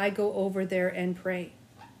while I go over there and pray.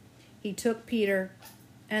 He took Peter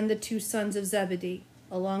and the 2 sons of Zebedee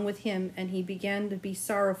along with him, and he began to be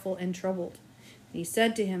sorrowful and troubled. He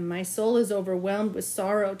said to him, my soul is overwhelmed with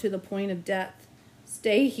sorrow to the point of death.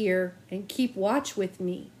 Stay here and keep watch with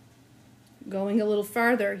me. Going a little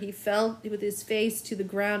farther, he fell with his face to the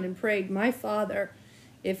ground and prayed, my Father,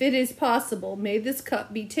 if it is possible, may this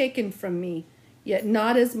cup be taken from me, yet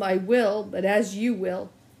not as my will, but as you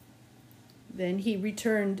will. Then he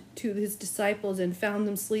returned to his disciples and found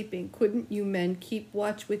them sleeping. Couldn't you men keep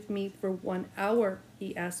watch with me for 1 hour?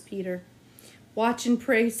 He asked Peter. Watch and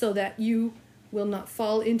pray so that you will not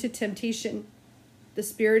fall into temptation. The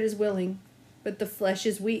spirit is willing, but the flesh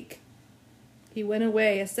is weak. He went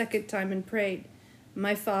away a second time and prayed,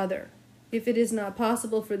 my Father, if it is not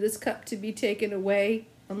possible for this cup to be taken away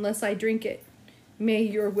unless I drink it, may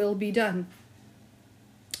your will be done.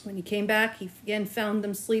 When he came back, he again found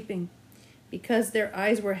them sleeping, because their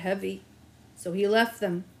eyes were heavy. So he left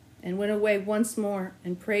them and went away once more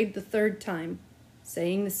and prayed the 3rd time,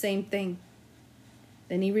 saying the same thing.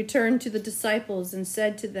 Then he returned to the disciples and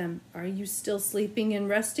said to them, are you still sleeping and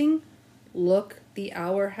resting? Look, the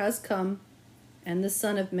hour has come, and the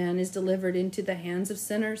Son of Man is delivered into the hands of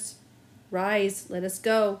sinners. Rise, let us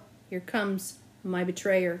go. Here comes my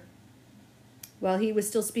betrayer. While he was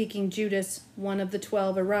still speaking, Judas, one of the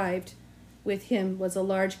 12, arrived. With him was a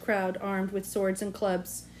large crowd armed with swords and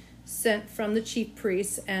clubs, sent from the chief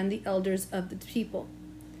priests and the elders of the people.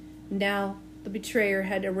 Now the betrayer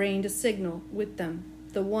had arranged a signal with them.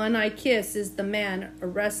 The one I kiss is the man.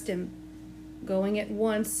 Arrest him. Going at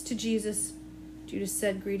once to Jesus, Judas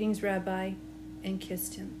said, greetings, Rabbi, and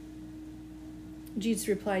kissed him. Jesus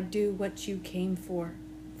replied, do what you came for,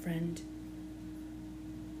 friend.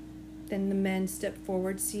 Then the men stepped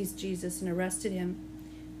forward, seized Jesus, and arrested him.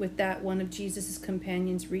 With that, one of Jesus'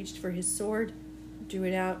 companions reached for his sword, drew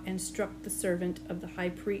it out, and struck the servant of the high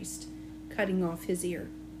priest, cutting off his ear.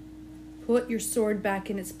 Put your sword back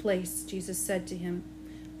in its place, Jesus said to him,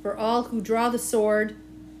 for all who draw the sword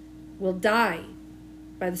will die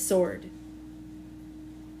by the sword.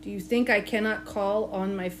 Do you think I cannot call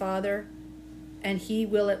on my Father, and he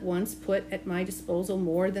will at once put at my disposal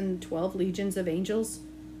more than 12 legions of angels?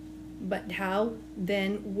 But how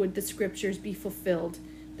then would the scriptures be fulfilled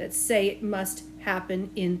that say it must happen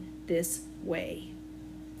in this way?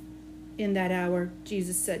 In that hour,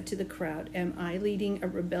 Jesus said to the crowd, "Am I leading a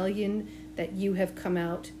rebellion that you have come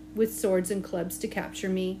out with swords and clubs to capture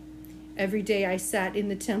me? Every day I sat in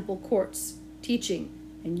the temple courts teaching,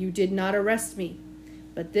 and you did not arrest me.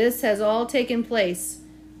 But this has all taken place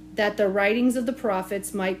that the writings of the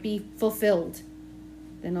prophets might be fulfilled."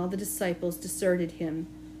 Then all the disciples deserted him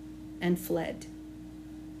and fled.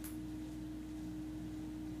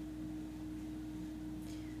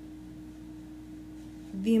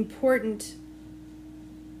 The important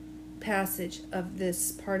passage of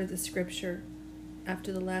this part of the scripture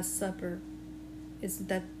after the Last Supper is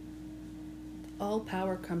that all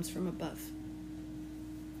power comes from above.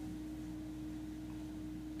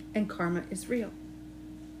 And karma is real.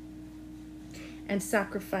 And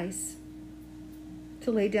sacrifice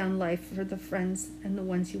to lay down life for the friends and the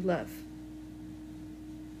ones you love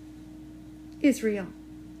is real.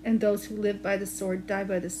 And those who live by the sword die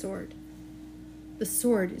by the sword. The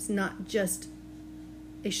sword is not just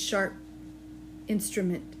a sharp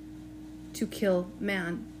instrument to kill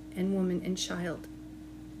man and woman and child,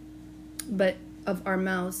 but of our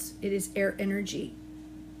mouths, it is air energy,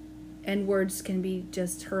 and words can be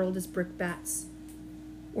just hurled as brickbats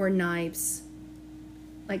or knives,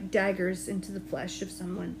 like daggers into the flesh of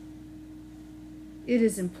someone. It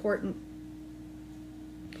is important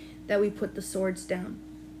that we put the swords down,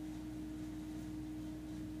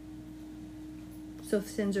 so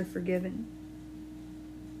sins are forgiven,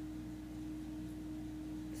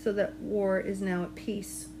 so that war is now at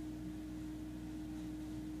peace.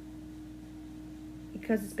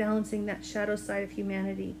 Because it's balancing that shadow side of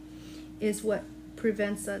humanity is what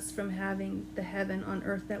prevents us from having the heaven on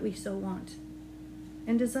earth that we so want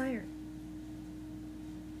and desire.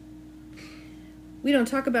 We don't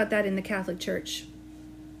talk about that in the Catholic Church.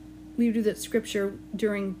 We do that scripture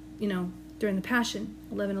during the Passion,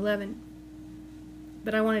 11:11.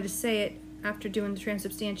 But I wanted to say it after doing the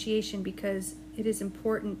transubstantiation because it is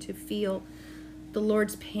important to feel the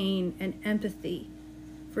Lord's pain and empathy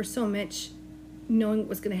for so much, knowing what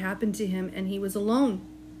was going to happen to him, and he was alone.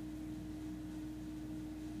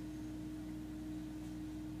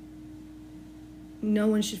 No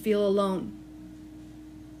one should feel alone.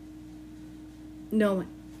 No one.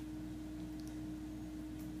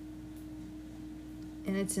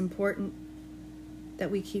 And it's important that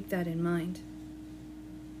we keep that in mind,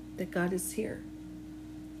 that God is here.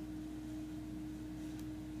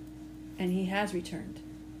 And he has returned.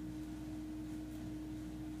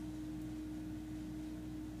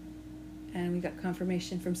 And we got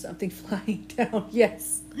confirmation from something flying down.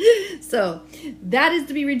 Yes. So that is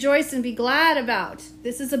to be rejoiced and be glad about.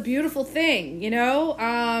 This is a beautiful thing,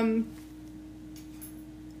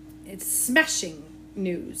 It's smashing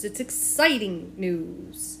news. It's exciting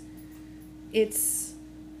news. It's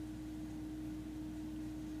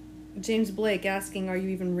James Blake asking, "Are you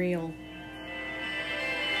even real?"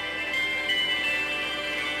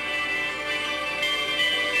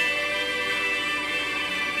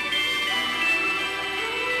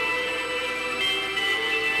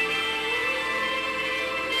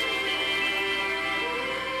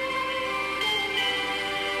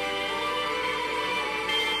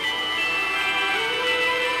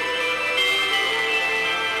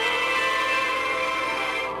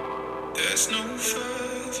 There's no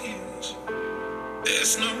 5 years,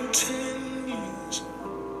 there's no 10 years,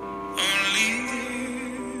 only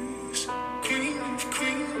this queen of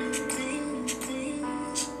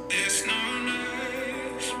queens. There's no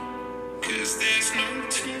knife, 'cause there's no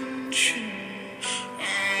tension,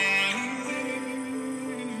 only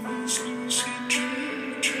this lucid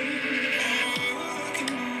dream. All I can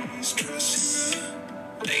do is trust in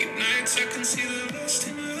her. Late nights I can see the best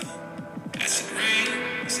in her. Acid rain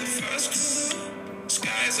is the first color.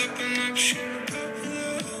 Skies open up, share a cup with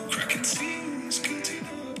her. Cracking seas,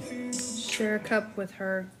 continue. Share a cup with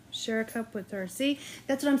her. Share a cup with her. See,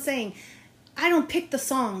 that's what I'm saying. I don't pick the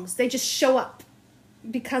songs. They just show up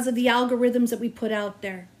because of the algorithms that we put out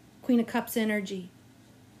there. Queen of Cups energy.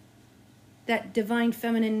 That divine,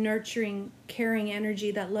 feminine, nurturing, caring energy,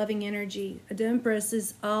 that loving energy. The Empress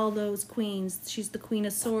is all those queens. She's the Queen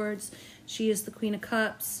of Swords. She is the Queen of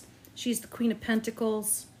Cups. She's the Queen of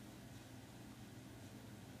Pentacles.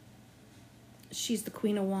 She's the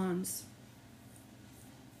Queen of Wands.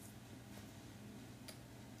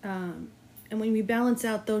 And when we balance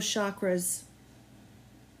out those chakras,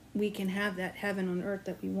 we can have that heaven on earth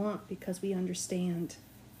that we want because we understand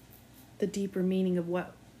the deeper meaning of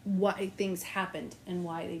why things happened and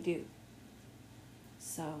why they do.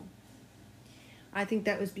 So, I think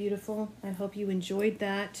that was beautiful. I hope you enjoyed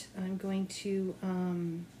that. I'm going to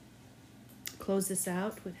close this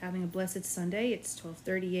out with having a blessed Sunday. It's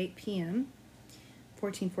 12:38 p.m.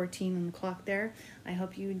 14:14 on the clock there. I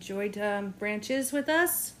hope you enjoyed Branches with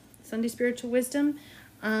us, Sunday Spiritual Wisdom.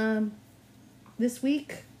 This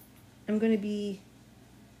week, I'm going to be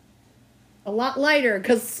a lot lighter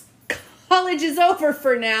because college is over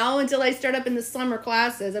for now until I start up in the summer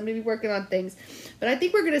classes. I'm going to be working on things. But I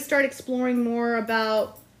think we're going to start exploring more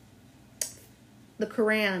about the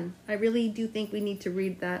Quran. I really do think we need to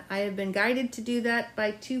read that. I have been guided to do that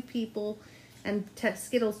by 2 people, and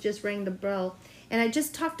Skittles just rang the bell. And I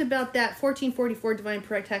just talked about that 1444 divine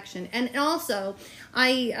protection. And also,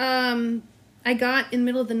 I got in the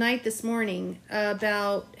middle of the night this morning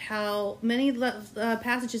about how many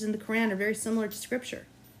passages in the Quran are very similar to Scripture.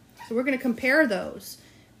 So we're going to compare those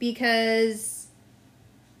because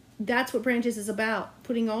that's what Branches is about,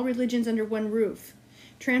 putting all religions under one roof.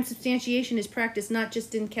 Transubstantiation is practiced not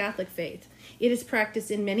just in Catholic faith. It is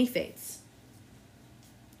practiced in many faiths.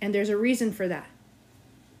 And there's a reason for that.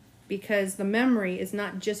 Because the memory is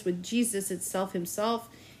not just with Jesus itself himself.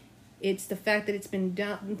 It's the fact that it's been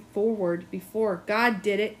done forward before. God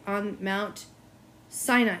did it on Mount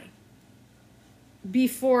Sinai.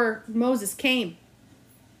 Before Moses came.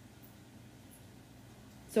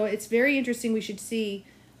 So it's very interesting. We should see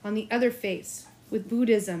on the other faiths with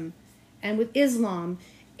Buddhism and with Islam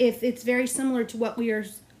if it's very similar to what we are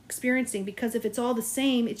experiencing. Because if it's all the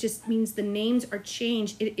same, it just means the names are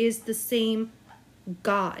changed. It is the same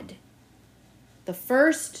God. The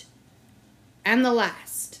first and the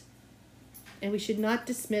last. And we should not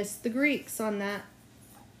dismiss the Greeks on that.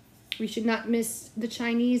 We should not miss the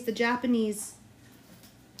Chinese, the Japanese.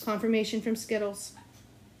 Confirmation from Skittles.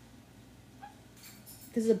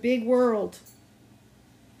 This is a big world.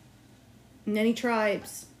 Many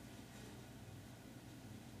tribes.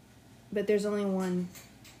 But there's only one.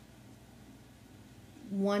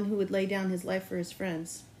 One who would lay down his life for his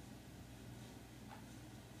friends.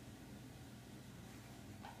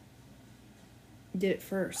 Did it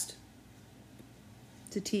first.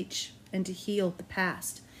 To teach and to heal the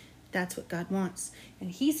past. That's what God wants.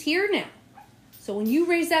 And he's here now. So when you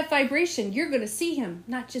raise that vibration, you're going to see him.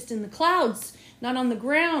 Not just in the clouds, not on the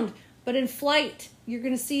ground, but in flight. You're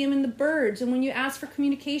going to see him in the birds. And when you ask for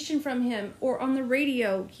communication from him or on the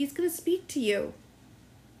radio, he's going to speak to you.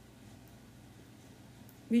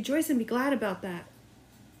 Rejoice and be glad about that.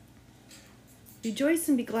 Rejoice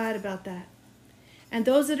and be glad about that. And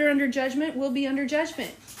those that are under judgment will be under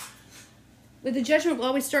judgment. But the judgment will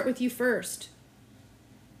always start with you first.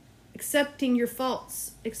 Accepting your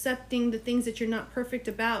faults. Accepting the things that you're not perfect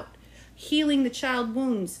about. Healing the child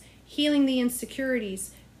wounds. Healing the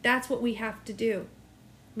insecurities. That's what we have to do.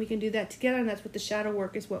 We can do that together, and that's what the shadow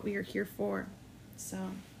work is, what we are here for. So,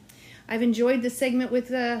 I've enjoyed this segment with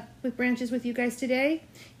Branches with you guys today.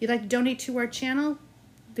 If you'd like to donate to our channel,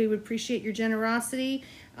 we would appreciate your generosity.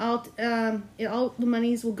 All the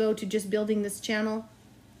monies will go to just building this channel,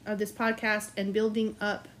 this podcast, and building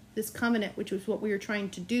up this covenant, which was what we were trying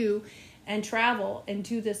to do, and travel and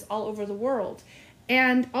do this all over the world.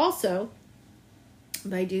 And also,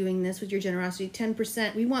 by doing this with your generosity,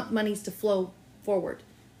 10%, we want monies to flow forward.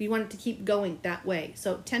 We want it to keep going that way.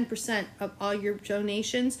 So 10% of all your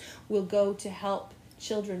donations will go to help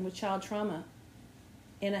children with child trauma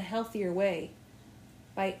in a healthier way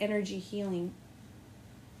by energy healing.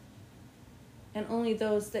 And only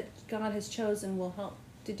those that God has chosen will help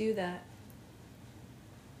to do that.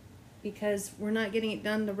 Because we're not getting it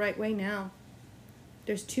done the right way now.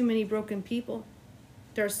 There's too many broken people.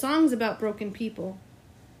 There are songs about broken people.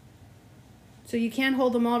 So you can't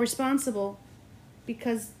hold them all responsible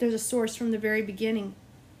because there's a source from the very beginning.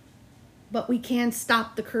 But we can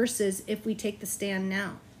stop the curses if we take the stand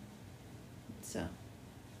now. So,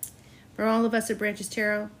 for all of us at Branches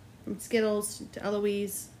Tarot, from Skittles to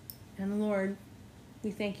Eloise and the Lord,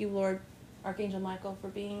 we thank you, Lord, Archangel Michael, for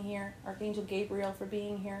being here, Archangel Gabriel for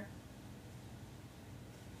being here.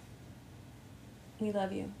 We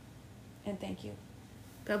love you and thank you.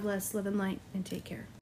 God bless, live in light, and take care.